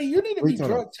 Freddie, you need to be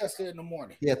drug tested in the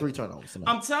morning. Yeah, 3 turnovers.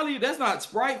 I'm telling you, that's not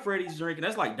Sprite Freddie's drinking.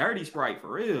 That's like dirty Sprite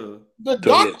for real. The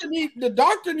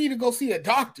doctor need to go see a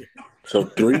doctor. So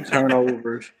 3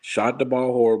 turnovers, shot the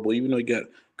ball horrible, even though he got.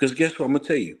 Because guess what? I'm gonna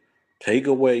tell you, take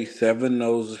away 7 of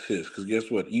those assists. Because guess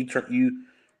what? You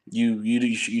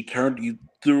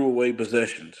threw away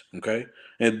possessions. Okay,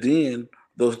 and then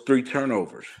those 3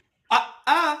 turnovers.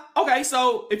 Okay,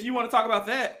 so if you want to talk about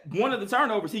that, one of the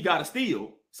turnovers he got a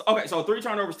steal. So 3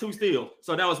 turnovers, 2 steals.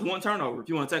 So that was 1 turnover. If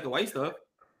you want to take away stuff,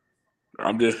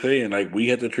 I'm just saying, like we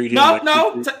had to treat him.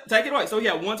 Take it away. So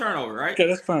yeah, 1 turnover, right? Okay,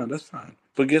 that's fine.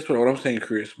 But guess what? What I'm saying,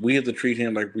 Chris, we have to treat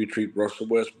him like we treat Russell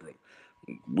Westbrook.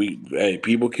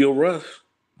 People kill Russ.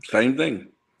 Same thing.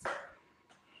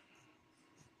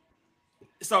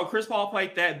 So Chris Paul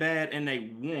played that bad and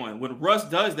they won. When Russ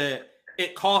does that,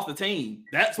 it cost the team.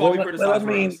 That's why we criticize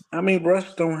Russ. I mean,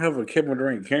 Russ don't have a Kevin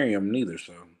Durant carrying him neither,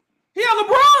 so. He had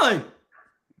LeBron.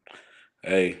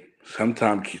 Hey,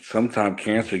 sometimes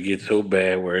cancer gets so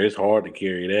bad where it's hard to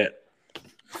carry that.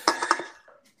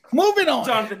 Moving on.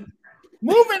 Jonathan.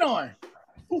 Moving on.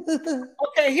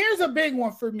 Okay, here's a big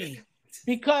one for me.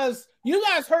 Because you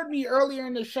guys heard me earlier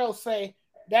in the show say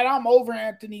that I'm over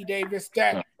Anthony Davis.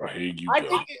 That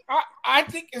I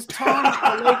think it's time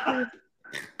for Lakers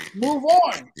move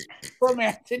on from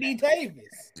Anthony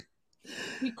Davis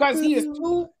because he is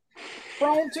too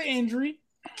prone to injury.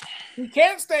 He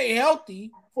can't stay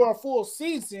healthy for a full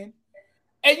season.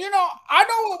 And, I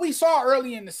know what we saw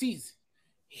early in the season.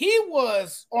 He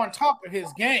was on top of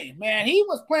his game, man. He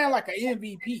was playing like an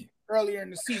MVP earlier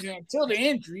in the season until the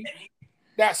injury.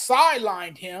 that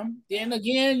sidelined him. Then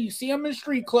again, you see him in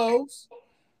street clothes.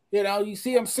 You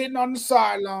see him sitting on the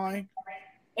sideline.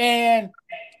 And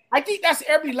I think that's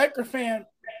every Laker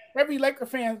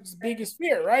fan's biggest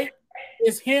fear, right?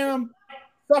 Is him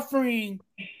suffering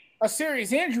a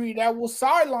serious injury that will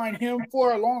sideline him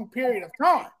for a long period of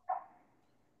time.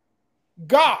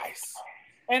 Guys,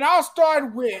 and I'll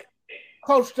start with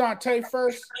Coach Dante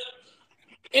first.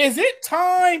 Is it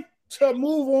time to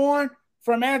move on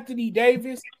from Anthony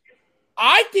Davis?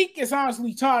 I think it's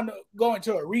honestly time to go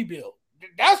into a rebuild.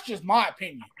 That's just my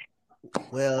opinion.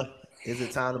 Well, is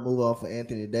it time to move on for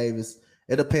Anthony Davis?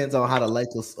 It depends on how the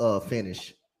Lakers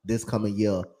finish this coming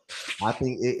year. I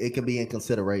think it can be in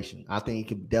consideration. I think it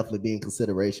can definitely be in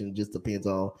consideration. It just depends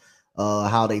on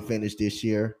how they finish this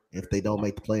year. If they don't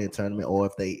make the play-in tournament, or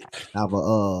if they have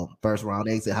a first round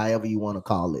exit, however you want to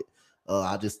call it.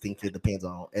 I just think it depends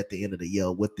on at the end of the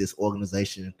year what this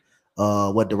organization,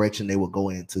 what direction they will go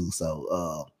into.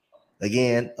 So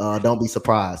again, don't be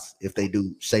surprised if they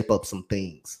do shape up some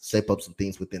things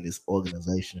within this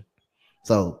organization.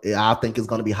 So I think it's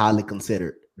going to be highly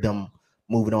considered them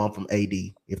moving on from AD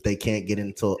if they can't get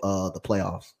into the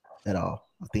playoffs at all.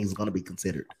 I think it's going to be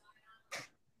considered.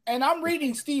 And I'm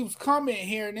reading Steve's comment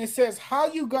here, and it says, "How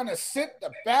you gonna sit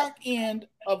the back end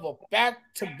of a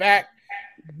back-to-back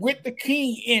with the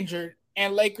King injured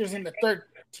and Lakers in the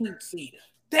 13th seed?"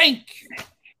 Thank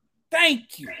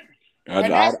you.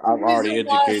 And that's the I've already reason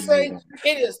why I educated say you.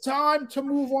 it is time to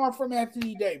move on from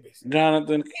Anthony Davis.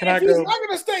 Jonathan, can I If he's go? not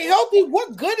going to stay healthy,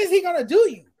 what good is he going to do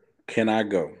you? Can I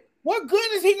go? What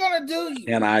good is he going to do you?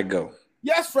 Can I go?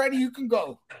 Yes, Freddie, you can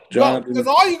go. Jonathan, Because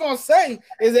all you're going to say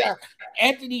is that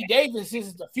Anthony Davis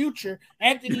is the future.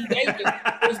 Anthony Davis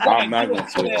is going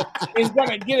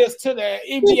to get us to the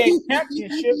NBA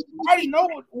championship. I already know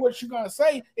what you're going to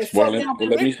say. It's so damn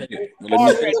predictable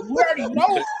already. We already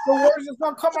know the words that's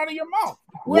going to come out of your mouth.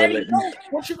 We already know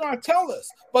what you're going to tell us.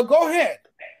 But go ahead.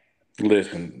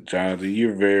 Listen, Jonathan,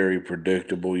 you're very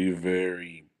predictable. You're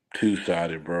very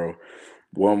two-sided, bro.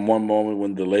 One moment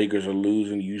when the Lakers are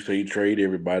losing, you say trade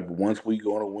everybody. But once we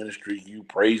go on a winning streak, you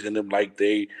praising them like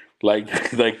they like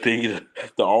they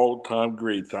the all-time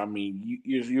greats. I mean,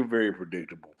 you're very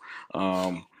predictable.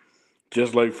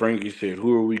 Just like Frankie said,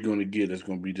 who are we going to get that's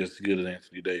going to be just as good as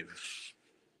Anthony Davis?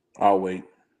 I'll wait.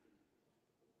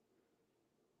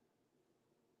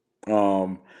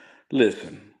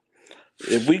 Listen,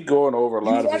 if we going over a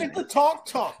lot You wanted to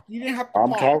talk. You didn't have to.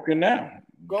 I'm talking now.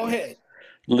 Go ahead.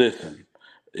 Listen,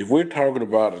 if we're talking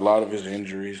about a lot of his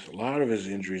injuries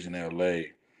in LA,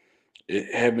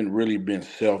 it haven't really been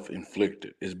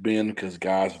self-inflicted. It's been because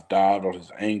guys have dived on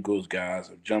his ankles, guys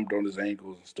have jumped on his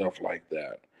ankles and stuff like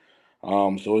that.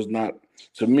 So it's not,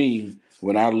 to me,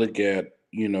 when I look at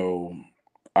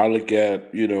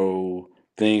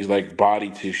things like body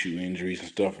tissue injuries and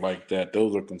stuff like that.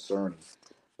 Those are concerning.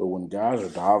 But when guys are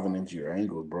diving into your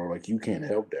ankles, bro, like you can't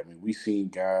help that. I mean, we've seen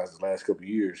guys the last couple of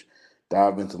years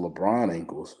dive into LeBron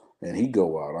ankles and he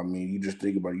go out. I mean, you just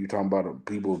think about it. You're talking about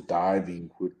people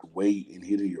diving with weight and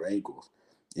hitting your ankles.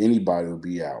 Anybody will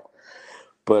be out.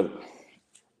 But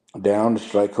down the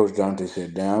like Coach Dante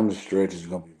said, down the stretch is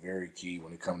going to be very key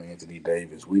when it comes to Anthony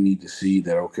Davis. We need to see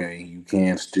that, okay, you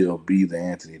can still be the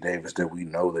Anthony Davis that we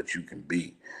know that you can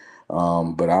be.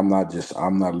 But I'm not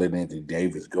letting Anthony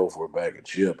Davis go for a bag of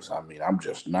chips. I mean, I'm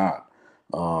just not.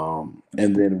 And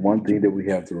then one thing that we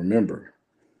have to remember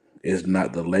is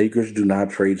not the Lakers do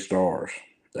not trade stars.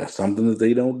 That's something that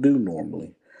they don't do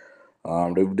normally.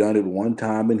 They've done it one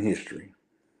time in history,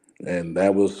 and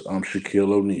that was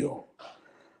Shaquille O'Neal.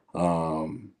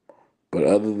 But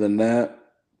other than that,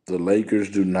 the Lakers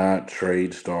do not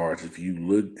trade stars. If you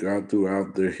look out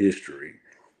throughout their history,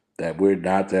 that we're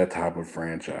not that type of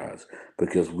franchise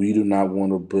because we do not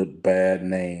want to put bad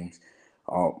names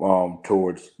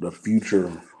towards the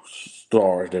future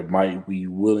stars that might be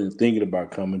thinking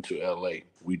about coming to LA.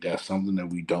 That's something that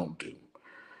we don't do.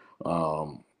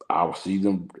 I'll see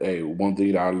them. Hey, one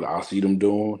thing I'll see them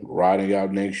doing riding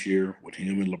out next year with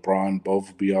him and LeBron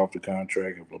both be off the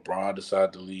contract. If LeBron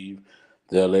decides to leave,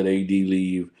 they'll let AD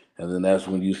leave, and then that's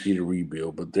when you see the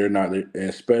rebuild. But they're not,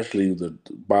 especially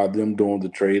by them doing the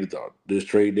trade. This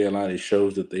trade deadline, it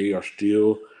shows that they are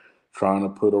still trying to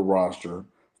put a roster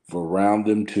for around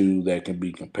them two that can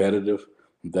be competitive,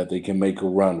 that they can make a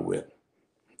run with.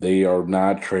 They are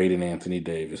not trading Anthony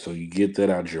Davis, so you get that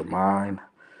out of your mind.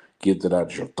 Get that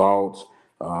out your thoughts.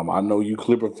 I know you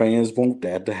Clipper fans want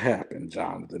that to happen,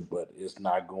 Jonathan, but it's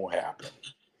not going to happen.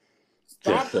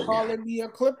 Stop calling me a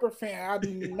Clipper fan. I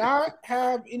do not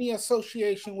have any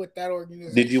association with that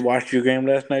organization. Did you watch your game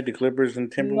last night, the Clippers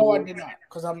and Timberwolves? No, I did not,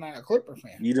 because I'm not a Clipper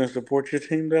fan. You didn't support your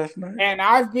team last night? And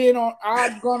I've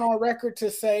gone on record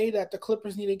to say that the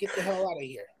Clippers need to get the hell out of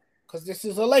here, because this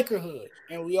is a Lakerhood,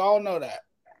 and we all know that.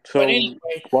 So but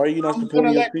anyway, why are you not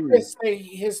supporting your team? Chris say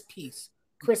his piece.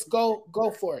 Chris, go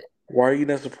for it. Why are you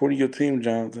not supporting your team,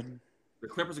 Jonathan? The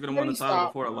Clippers are going to win the title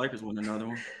before the Lakers win another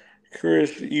one.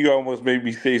 Chris, you almost made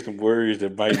me say some words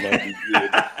that might not be good.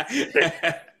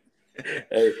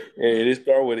 Hey, it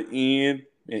start with an N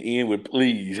and end with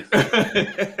please.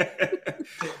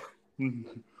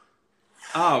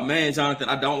 Oh, man, Jonathan,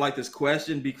 I don't like this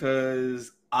question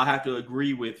because I have to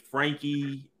agree with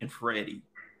Frankie and Freddie.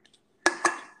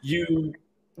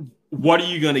 What are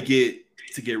you going to get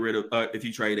rid of if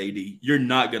you trade AD? You're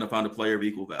not going to find a player of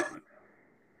equal value.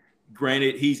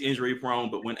 Granted, he's injury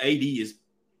prone, but when AD is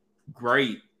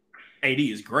great, AD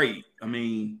is great. I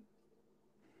mean,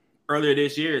 earlier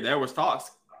this year, there was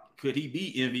talks. Could he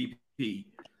be MVP?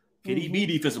 Could he be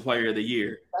Defensive Player of the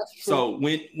Year? That's true. So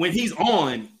when he's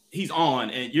on,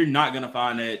 and you're not going to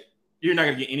find that. You're not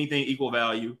going to get anything equal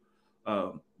value.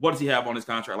 What does he have on his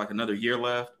contract? Like another year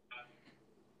left?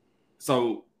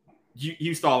 So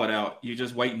you stall it out. You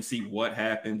just wait and see what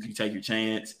happens. You take your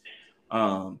chance.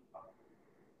 No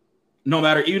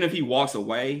matter, even if he walks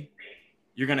away,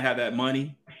 you're going to have that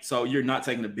money. So you're not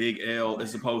taking a big L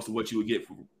as opposed to what you would get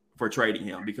for trading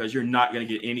him, because you're not going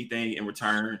to get anything in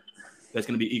return that's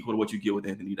going to be equal to what you get with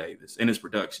Anthony Davis and his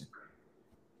production.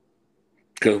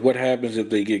 Because what happens if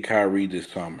they get Kyrie this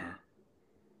summer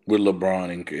with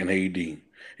LeBron and AD?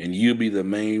 And you be the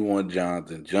main one,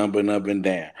 Jonathan, jumping up and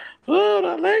down. Oh,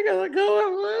 the Lakers are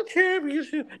going for a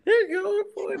championship. They're going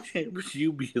for a championship.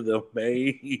 You be the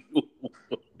main one.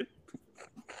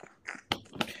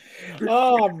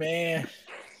 Oh, man.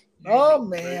 Oh,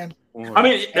 man. I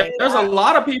mean, there's a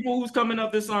lot of people who's coming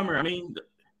up this summer. I mean,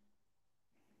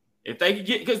 if they could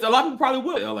get, because a lot of people probably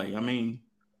would, LA. I mean,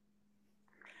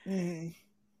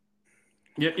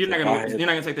 you're not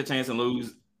gonna take the chance and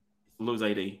lose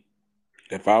AD.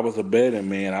 If I was a betting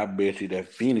man, I bet you that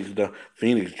Phoenix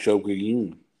choking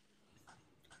you.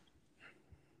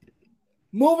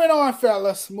 Moving on,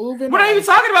 fellas. We're not even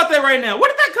talking about that right now. Where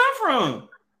did that come from?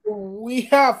 We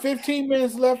have 15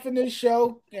 minutes left in this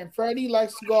show, and Freddie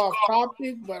likes to go off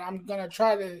topic, but I'm going to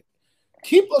try to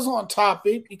keep us on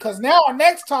topic, because now our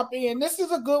next topic, and this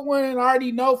is a good one, and I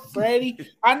already know Freddie.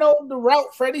 I know the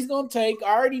route Freddie's going to take.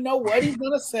 I already know what he's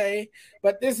going to say,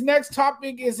 but this next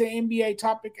topic is an NBA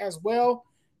topic as well,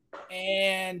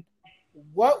 and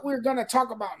what we're going to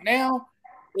talk about now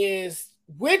is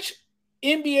which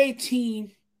NBA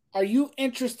team are you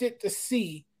interested to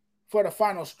see for the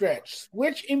final stretch?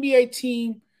 Which NBA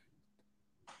team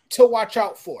to watch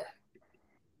out for?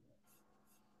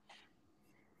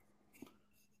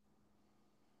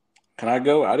 Can I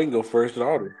go? I didn't go first at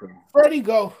all. Freddie,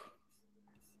 go.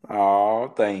 Oh,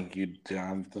 thank you,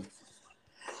 Jonathan.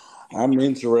 I'm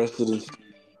interested in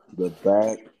the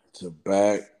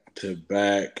back-to-back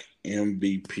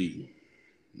MVP,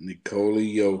 Nikola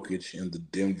Jokic and the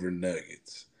Denver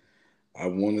Nuggets. I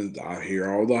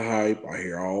hear all the hype. I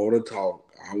hear all the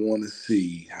talk. I want to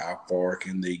see how far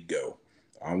can they go.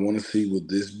 I want to see, will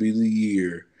this be the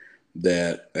year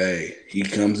that, hey, he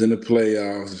comes in the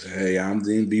playoffs and says, hey, I'm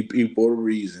the MVP for a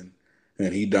reason,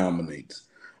 and he dominates.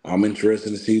 I'm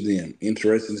interested to see them.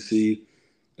 Interested to see,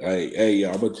 hey,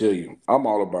 I'm going to tell you, I'm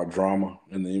all about drama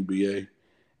in the NBA,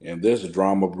 and there's a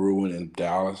drama brewing in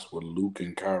Dallas with Luke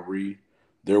and Kyrie.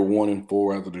 They're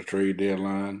 1-4 after the trade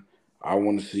deadline. I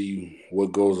want to see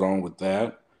what goes on with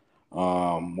that.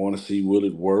 Want to see, will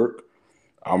it work?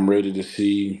 I'm ready to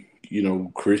see,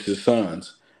 Chris's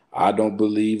Suns. I don't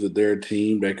believe that they're a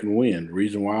team that can win. The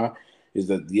reason why is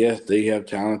that, yes, they have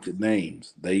talented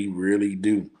names. They really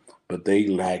do. But they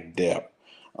lack depth.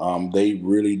 They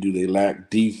really do. They lack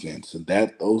defense. And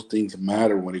those things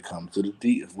matter when it comes to the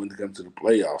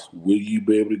playoffs. Will you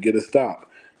be able to get a stop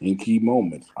in key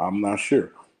moments? I'm not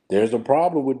sure. There's a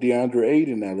problem with DeAndre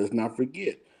Ayton now. Let's not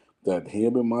forget that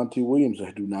him and Monty Williams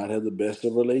do not have the best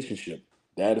of relationship.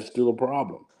 That is still a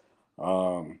problem.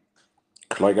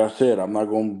 Like I said, I'm not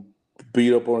going to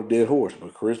beat up on a dead horse,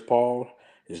 but Chris Paul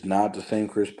is not the same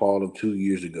Chris Paul of 2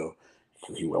 years ago.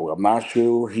 I'm not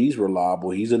sure he's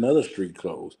reliable. He's another street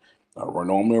close. We're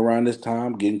normally around this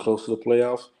time, getting close to the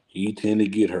playoffs, he tend to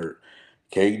get hurt.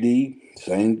 KD,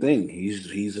 same thing.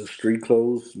 He's a street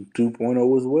close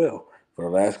 2.0 as well. For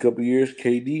the last couple of years,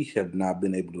 KD have not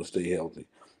been able to stay healthy.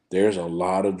 There's a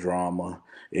lot of drama,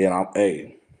 and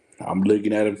I'm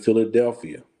looking at him,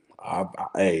 Philadelphia.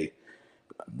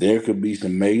 there could be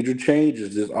some major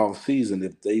changes this offseason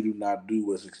if they do not do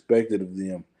what's expected of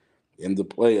them in the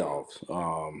playoffs.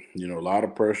 A lot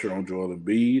of pressure on Joel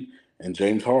Embiid and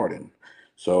James Harden.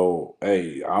 So,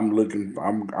 hey, I'm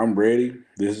ready.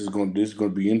 This is gonna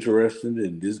be interesting,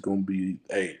 and it's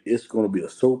gonna be a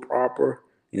soap opera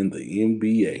in the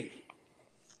NBA.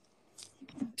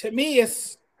 To me,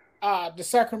 it's the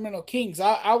Sacramento Kings.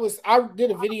 I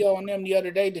did a video on them the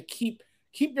other day to keep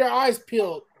your eyes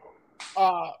peeled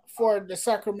for the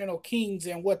Sacramento Kings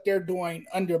and what they're doing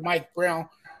under Mike Brown.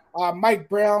 Mike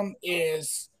Brown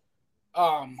is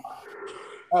a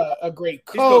great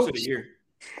coach. He's coach of the year.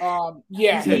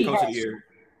 Yeah, he's coach of the year.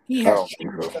 He has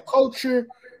changed the culture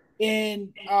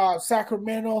in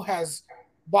Sacramento, has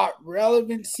brought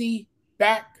relevancy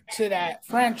back to that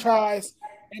franchise,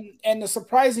 and the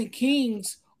surprising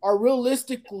Kings are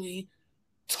realistically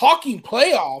talking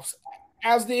playoffs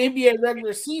as the NBA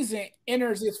regular season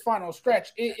enters its final stretch.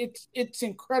 It's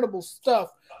incredible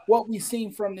stuff what we've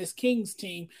seen from this Kings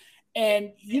team.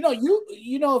 And you know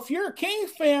if you're a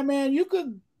Kings fan, man, you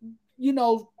could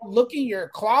look in your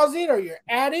closet or your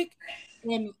attic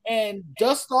and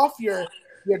dust off your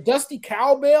dusty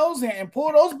cowbells and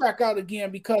pull those back out again,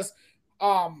 because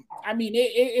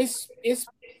it's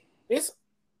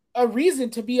a reason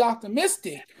to be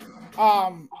optimistic.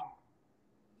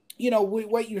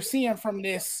 What you're seeing from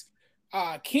this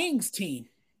Kings team,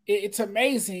 it's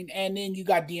amazing. And then you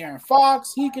got De'Aaron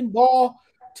Fox. He can ball.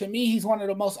 To me, he's one of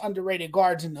the most underrated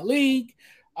guards in the league.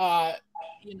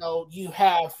 You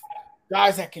have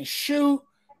guys that can shoot.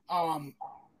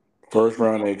 First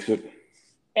round exit.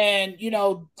 And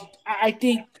I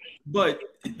think, but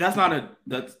that's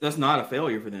not a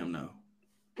failure for them, though.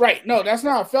 Right? No, that's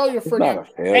not a failure for them.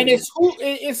 And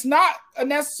it's not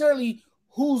necessarily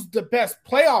who's the best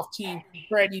playoff team,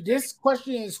 Freddie. This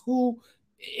question is who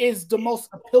is the most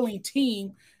appealing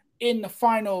team in the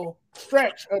final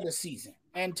stretch of the season.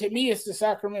 And to me, it's the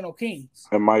Sacramento Kings.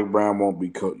 And Mike Brown won't be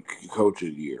coach of the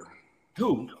year.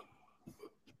 Who?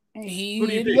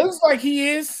 It looks like he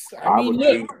is.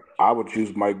 I would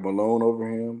choose Mike Malone over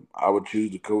him. I would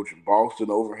choose the coach in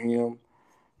Boston over him.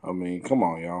 I mean, come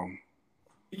on, y'all.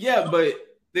 Yeah, but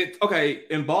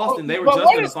in Boston, they were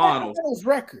just in the finals.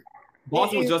 Record?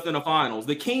 Boston was just in the finals.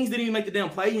 The Kings didn't even make the damn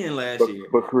play-in last year.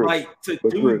 But Chris,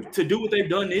 to do what they've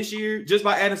done this year, just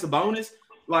by adding Sabonis,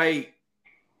 like.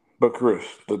 But Chris,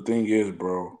 the thing is,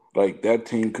 bro, like that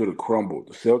team could have crumbled.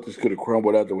 The Celtics could have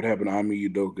crumbled after what happened to Ime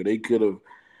Udoka. They could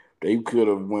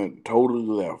have went totally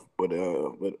left, but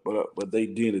they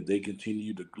didn't. They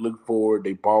continued to look forward.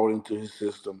 They bought into his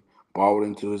system, bought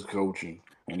into his coaching,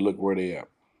 and look where they at.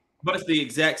 But it's the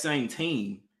exact same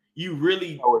team. You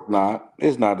really? No, it's not.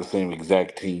 It's not the same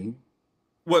exact team.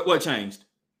 What changed?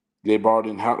 They brought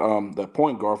in that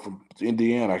point guard from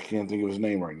Indiana. I can't think of his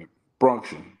name right now.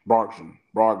 Brogdon.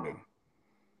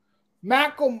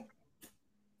 Malcolm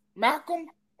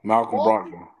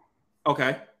Brogdon.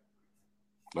 Okay.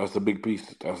 That's a big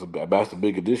piece. That's a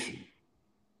big addition.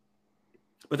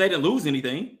 But they didn't lose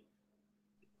anything.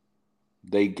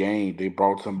 They gained. They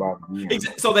brought somebody in.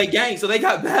 So they gained. So they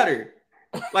got better.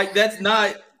 Like that's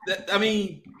not.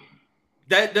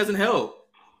 That doesn't help.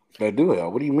 That do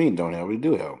help. What do you mean don't help? It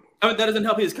do help. I mean, that doesn't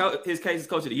help his case as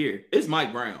coach of the year. It's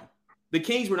Mike Brown. The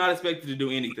Kings were not expected to do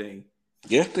anything.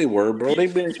 Yes, they were, bro.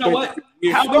 They've been. You know what?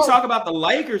 How we talk about the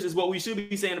Lakers is what we should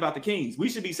be saying about the Kings. We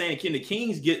should be saying, can the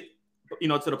Kings get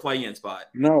to the play-in spot?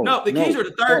 No, the Kings are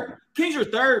the third. No. Kings are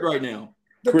third right now.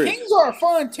 The Kings are a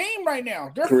fun team right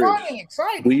now. They're fun and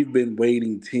exciting. We've been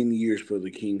waiting 10 years for the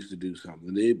Kings to do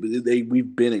something.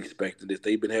 We've been expecting this.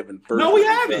 They've been having first. No, we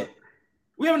haven't.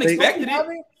 We haven't expected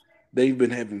it. They've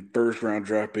been having first-round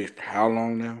draft picks for how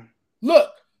long now? Look,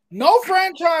 no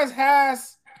franchise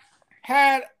has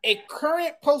had a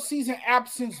current postseason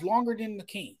absence longer than the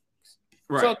Kings.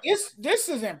 Right. So this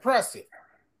is impressive.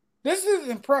 This is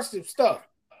impressive stuff.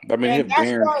 I mean, if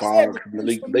Darren Fox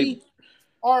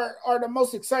are the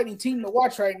most exciting team to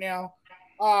watch right now.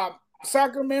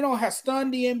 Sacramento has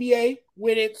stunned the NBA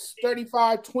with its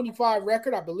 35-25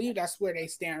 record. I believe that's where they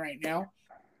stand right now.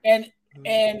 And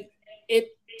it's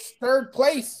third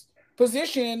place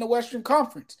position in the Western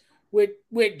Conference with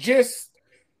just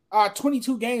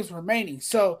 22 games remaining.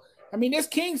 So, I mean, this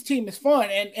Kings team is fun,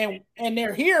 and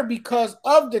they're here because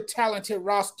of the talented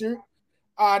roster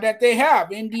that they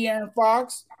have. In De'Aaron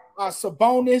Fox,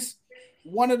 Sabonis,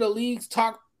 one of the league's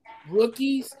top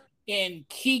rookies, and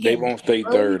Keegan. They won't stay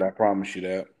third, I promise you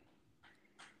that.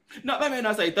 No, they may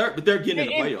not say third, but they're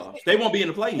getting in the playoffs. They won't be in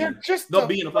the play-in. They'll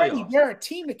be in the playoffs. They're a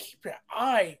team to keep your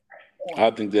eye on.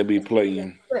 I think they'll be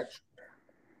playing.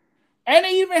 And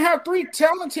they even have 3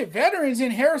 talented veterans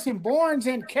in Harrison Barnes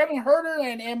and Kevin Herter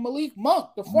and Malik Monk,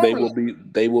 the former.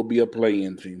 They will be a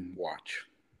play-in team. Watch.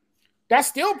 That's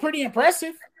still pretty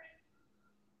impressive,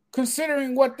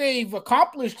 considering what they've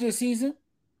accomplished this season.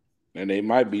 And they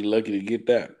might be lucky to get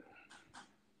that.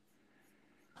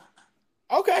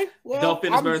 Okay, well,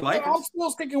 I'm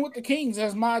still sticking with the Kings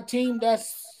as my team.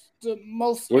 That's the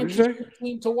most interesting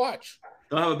team to watch.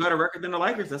 They'll have a better record than the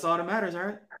Lakers. That's all that matters, all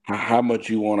right? How much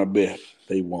you want to bet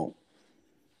they won't?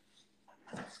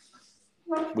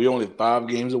 We only 5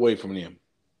 games away from them.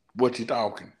 What you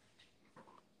talking?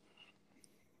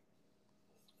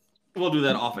 We'll do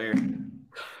that off air.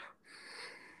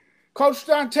 Coach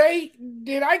Dante,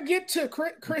 did I get to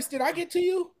Chris? Did I get to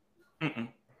you? Mm-mm.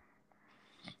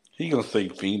 He gonna say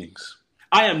Phoenix.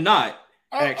 I am not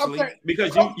actually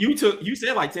because you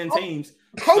said like 10 teams.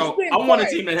 So I want a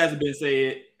team that hasn't been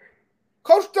said.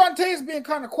 Coach Dante has been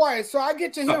kind of quiet, so I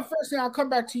get to him first, and I'll come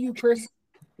back to you, Chris.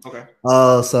 Okay.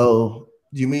 So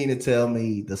you mean to tell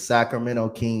me the Sacramento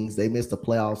Kings, they missed the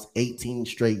playoffs 18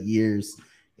 straight years,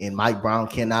 and Mike Brown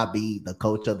cannot be the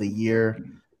coach of the year?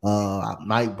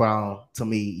 Mike Brown, to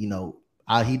me,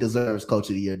 he deserves coach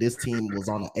of the year. This team was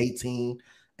on an 18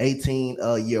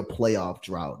 year playoff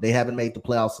drought. They haven't made the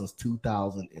playoffs since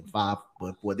 2005,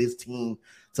 but for this team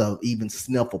to even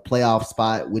sniff a playoff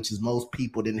spot, which is most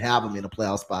people didn't have them in a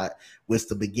playoff spot, which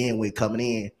to begin with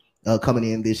coming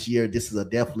in this year, this is a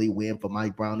definitely win for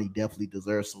Mike Brown. He definitely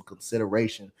deserves some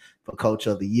consideration for coach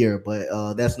of the year,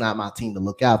 but that's not my team to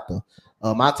look after.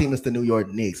 My team is the New York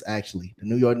Knicks, actually. The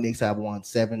New York Knicks have won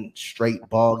 7 straight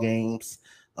ball games.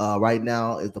 Right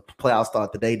now, is the playoffs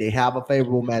start today. They have a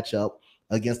favorable matchup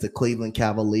against the Cleveland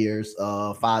Cavaliers. They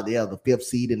are the 5th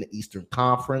seed in the Eastern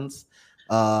Conference.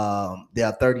 They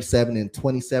are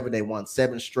 37-27. They won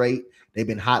 7 straight. They've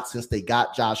been hot since they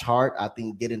got Josh Hart. I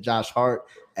think getting Josh Hart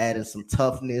added some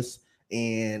toughness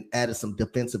and added some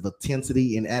defensive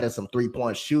intensity and added some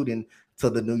 3-point shooting to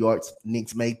the New York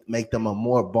Knicks, make them a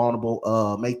more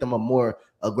vulnerable, make them a more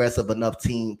aggressive enough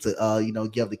team to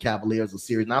give the Cavaliers a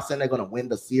series. Not saying they're going to win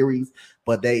the series,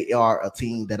 but they are a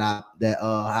team that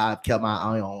I've kept my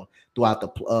eye on throughout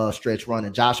the stretch run.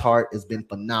 And Josh Hart has been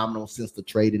phenomenal since the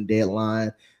trading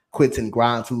deadline. Quentin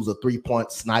Grimes, who's a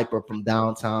 3-point sniper from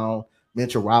downtown.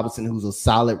 Mitchell Robinson, who's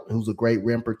a great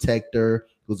rim protector,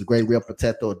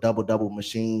 a double-double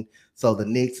machine. So the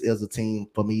Knicks is a team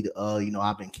for me to,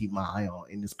 I've been keeping my eye on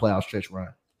in this playoff stretch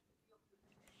run.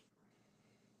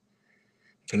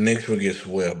 The Knicks will get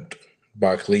swept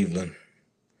by Cleveland.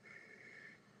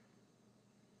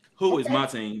 Who is my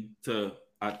team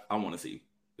I want to see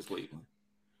is Cleveland.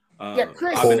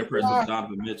 Chris, I've been impressed with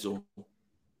Donovan Mitchell.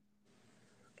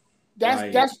 That's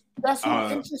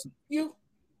what interests you?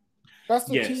 That's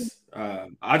the team.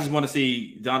 I just want to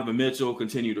see Donovan Mitchell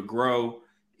continue to grow.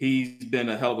 He's been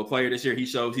a hell of a player this year. He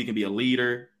shows he can be a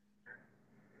leader.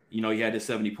 He had this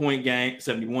 71-point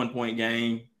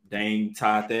game. Dame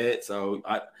tied that. So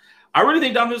I really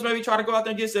think Donovan maybe try to go out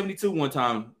there and get 72 one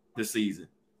time this season.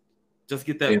 Just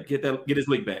get his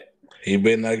league back. He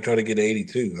better not try to get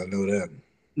 82. I know that.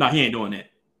 No, he ain't doing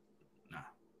that. No.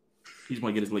 He just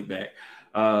want to get his league back.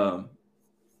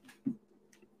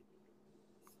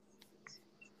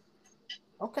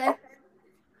 Okay.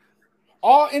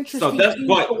 All interesting. So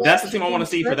that's the team I want to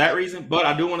see for that reason. But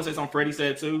I do want to say something Freddie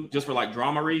said too, just for like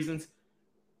drama reasons.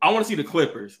 I want to see the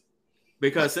Clippers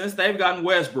because since they've gotten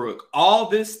Westbrook, all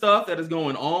this stuff that is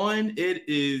going on, it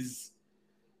is,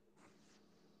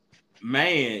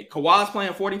 man, Kawhi's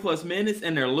playing 40+ minutes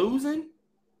and they're losing.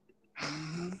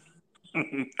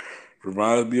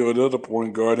 Reminds me of another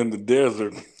point guard in the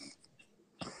desert.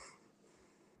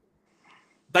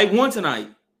 They won tonight.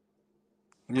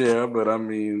 Yeah, but I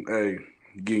mean, hey,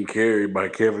 getting carried by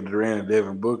Kevin Durant and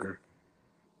Devin Booker.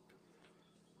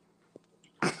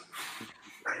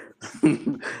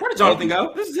 Where did Jonathan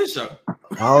go? This is his show.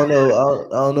 I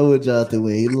don't know what Jonathan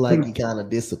went. He looked like he kind of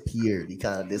disappeared.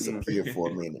 For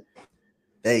a minute.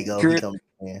 There you go.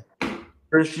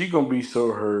 Chris, you're going to be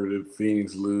so hurt if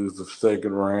Phoenix lose the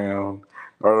second round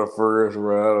or the first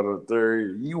round or the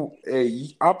third.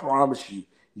 I promise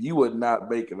you would not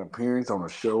make an appearance on a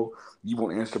show. You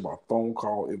won't answer my phone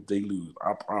call if they lose.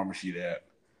 I promise you that.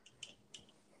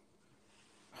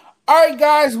 All right,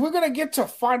 guys, we're going to get to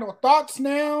final thoughts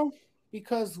now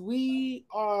because we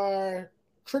are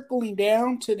trickling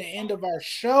down to the end of our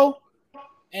show.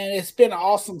 And it's been an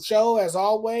awesome show, as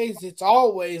always. It's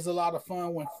always a lot of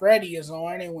fun when Freddie is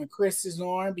on and when Chris is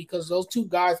on because those two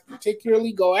guys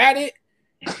particularly go at it.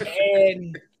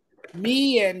 And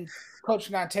me and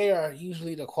Coach Nate are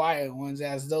usually the quiet ones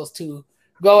as those two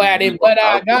go at it. But,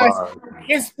 guys,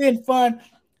 it's been fun.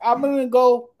 I'm going to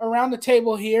go around the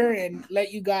table here and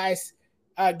let you guys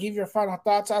give your final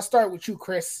thoughts. I'll start with you,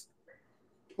 Chris.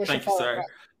 Thank you, sir.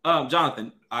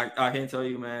 Jonathan, I can tell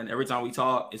you, man, every time we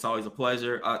talk, it's always a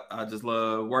pleasure. I just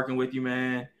love working with you,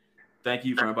 man. Thank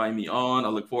you for inviting me on. I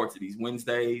look forward to these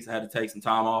Wednesdays. I had to take some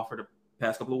time off for the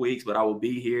past couple of weeks, but I will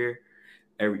be here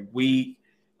every week,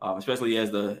 especially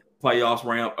as the playoffs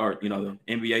ramp or, the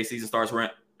NBA season starts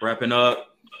wrapping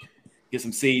up. Get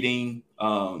some seeding.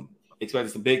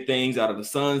 Expected some big things out of the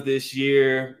Suns this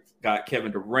year. Got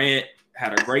Kevin Durant.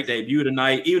 Had a great debut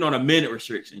tonight, even on a minute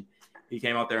restriction. He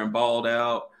came out there and balled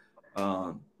out.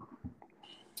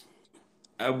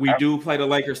 We do play the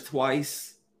Lakers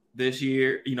twice this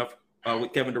year,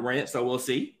 with Kevin Durant, so we'll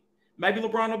see. Maybe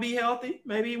LeBron will be healthy.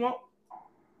 Maybe he won't.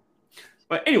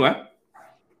 But anyway,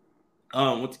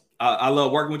 I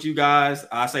love working with you guys.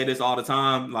 I say this all the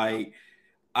time. Like,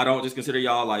 I don't just consider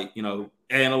y'all like,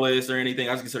 analysts or anything.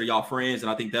 I just consider y'all friends,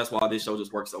 and I think that's why this show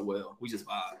just works so well. We just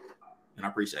vibe, and I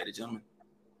appreciate it, gentlemen.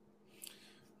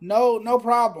 No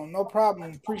problem. No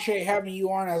problem. Appreciate having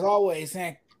you on as always.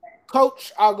 And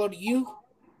Coach, I'll go to you.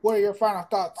 What are your final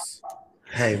thoughts?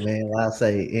 Hey man, like I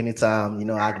say, anytime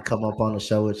I can come up on the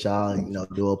show with y'all,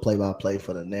 do a play-by-play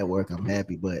for the network, I'm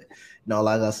happy. But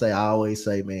like I say, I always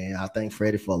say, man, I thank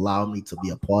Freddie for allowing me to be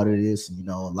a part of this.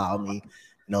 Allow me,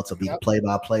 to be the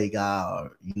play-by-play guy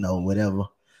or whatever.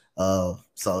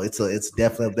 So it's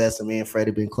definitely a blessing. Me and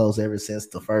Freddie been close ever since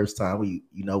the first time we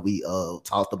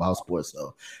talked about sports.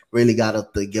 So really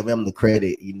got to give him the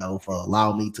credit, for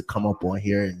allowing me to come up on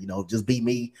here and just be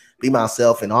me, be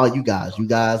myself, and all you guys.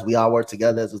 We all work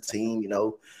together as a team.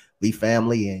 We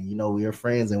family, and we are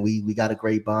friends, and we got a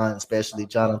great bond. Especially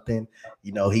Jonathan,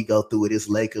 he go through with his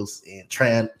Lakers and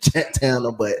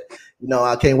Trentana, but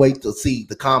I can't wait to see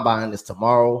the combine is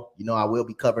tomorrow. I will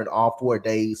be covering all 4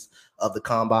 days of the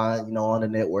combine, on the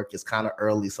network. It's kind of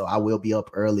early, so I will be up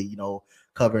early,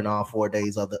 covering all 4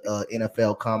 days of the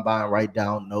NFL combine, write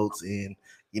down notes. And,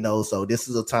 so this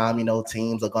is a time,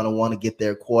 teams are going to want to get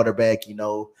their quarterback,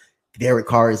 Derek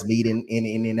Carr is meeting in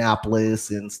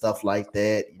Indianapolis and stuff like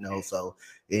that, so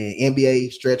in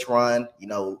NBA stretch run,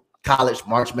 college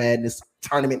March Madness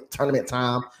tournament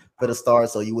time for the start.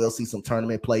 So you will see some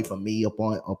tournament play from me up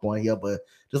on here, but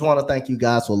just want to thank you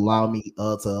guys for allowing me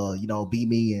to be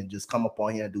me and just come up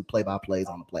on here and do play-by-plays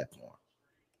on the platform.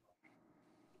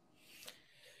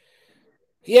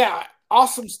 Yeah,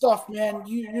 awesome stuff, man.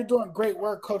 You're doing great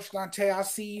work, Coach Dante. I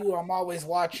see you. I'm always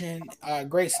watching.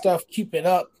 Great stuff. Keep it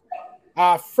up.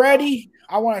 Freddie,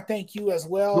 I want to thank you as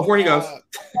well. Before he goes,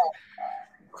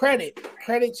 credit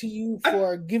to you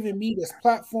for giving me this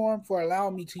platform, for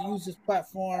allowing me to use this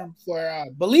platform, for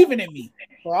believing in me,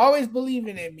 for always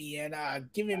believing in me, and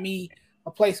giving me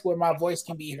a place where my voice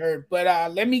can be heard.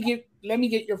 But let me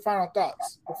get your final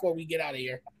thoughts before we get out of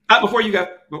here. Before you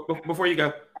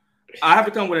go, I have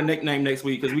to come with a nickname next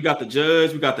week because we got the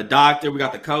judge, we got the doctor, we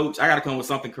got the coach. I got to come with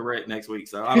something correct next week.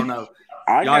 So I don't know.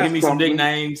 Y'all give me some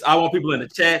nicknames. I want people in the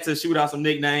chat to shoot out some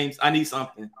nicknames. I need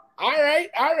something. All right.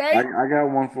 I got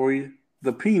one for you.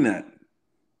 The Peanut.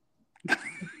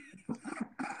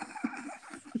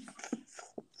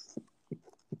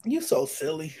 You so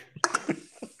silly.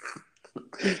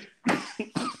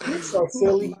 You're so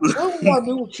silly. What do we want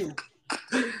to do with you?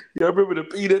 Y'all remember the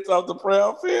Peanuts off the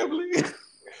Proud Family?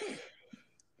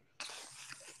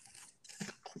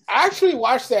 I actually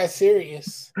watched that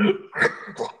series.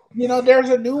 There's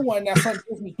a new one that's on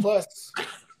Disney Plus.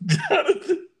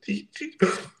 Jonathan, do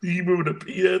you remember the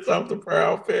Peanuts off the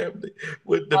Proud Family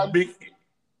with the big?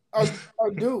 I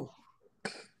do.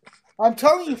 I'm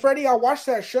telling you, Freddie, I watched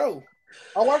that show.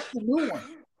 I watched the new one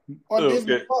on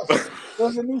Disney Plus.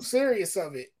 There's a new series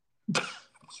of it.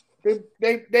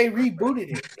 They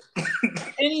rebooted it.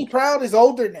 Penny Proud is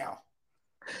older now.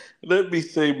 Let me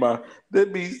say my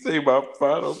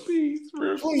final piece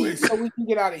real quick. So we can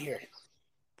get out of here.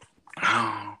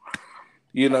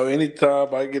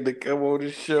 Anytime I get to come on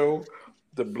this show,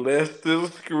 to bless the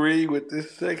screen with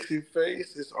this sexy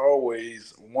face is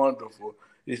always wonderful,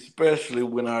 especially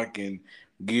when I can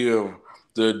give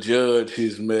the judge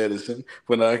his medicine,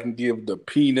 when I can give the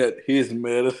peanut his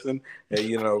medicine,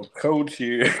 and Coach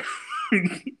here,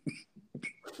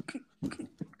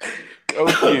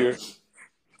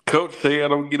 Coach say I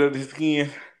don't get under his skin,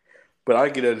 but I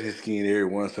get under his skin every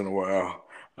once in a while.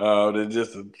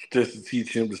 Just to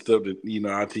teach him the stuff that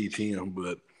I teach him.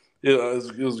 But it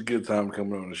was a good time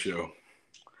coming on the show.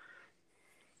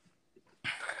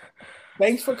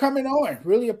 Thanks for coming on.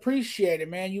 Really appreciate it,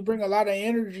 man. You bring a lot of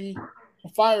energy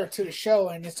and fire to the show,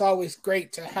 and it's always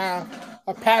great to have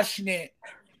a passionate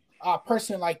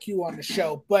person like you on the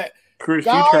show. But Chris,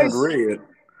 guys, you turned red.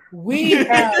 we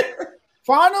have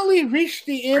finally reached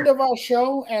the end of our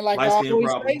show. And like I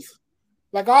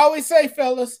always say,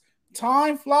 fellas,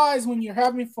 time flies when you're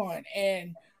having fun.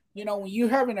 And, you know, when you're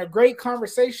having a great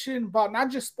conversation about not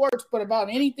just sports, but about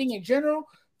anything in general,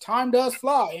 time does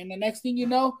fly. And the next thing you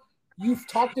know, you've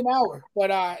talked an hour.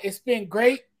 But it's been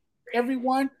great,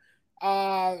 everyone.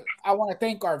 I want to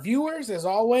thank our viewers, as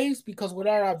always, because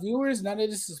without our viewers, none of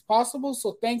this is possible.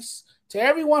 So thanks to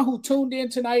everyone who tuned in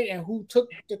tonight and who took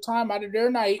the time out of their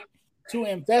night to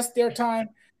invest their time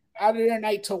out of their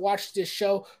night to watch this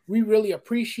show. We really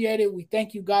appreciate it. We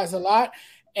thank you guys a lot.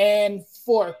 And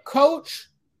for Coach,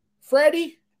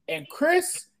 Freddie, and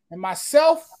Chris, and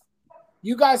myself,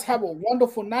 you guys have a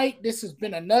wonderful night. This has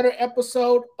been another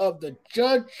episode of the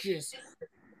Judge's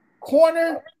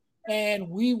Corner, and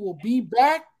we will be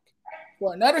back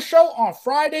for another show on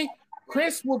Friday.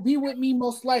 Chris will be with me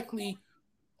most likely.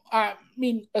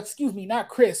 Not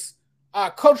Chris.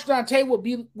 Coach Dante will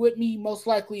be with me most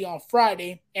likely on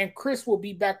Friday, and Chris will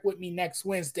be back with me next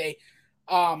Wednesday.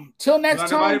 Till next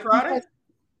time. Friday?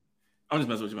 I'm just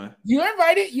messing with you, man. You're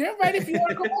invited if you want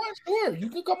to come on. Sure, you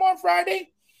can come on Friday.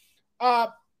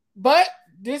 But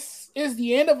this is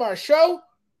the end of our show.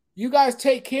 You guys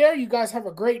take care. You guys have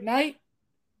a great night.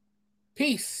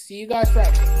 Peace. See you guys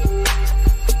Friday.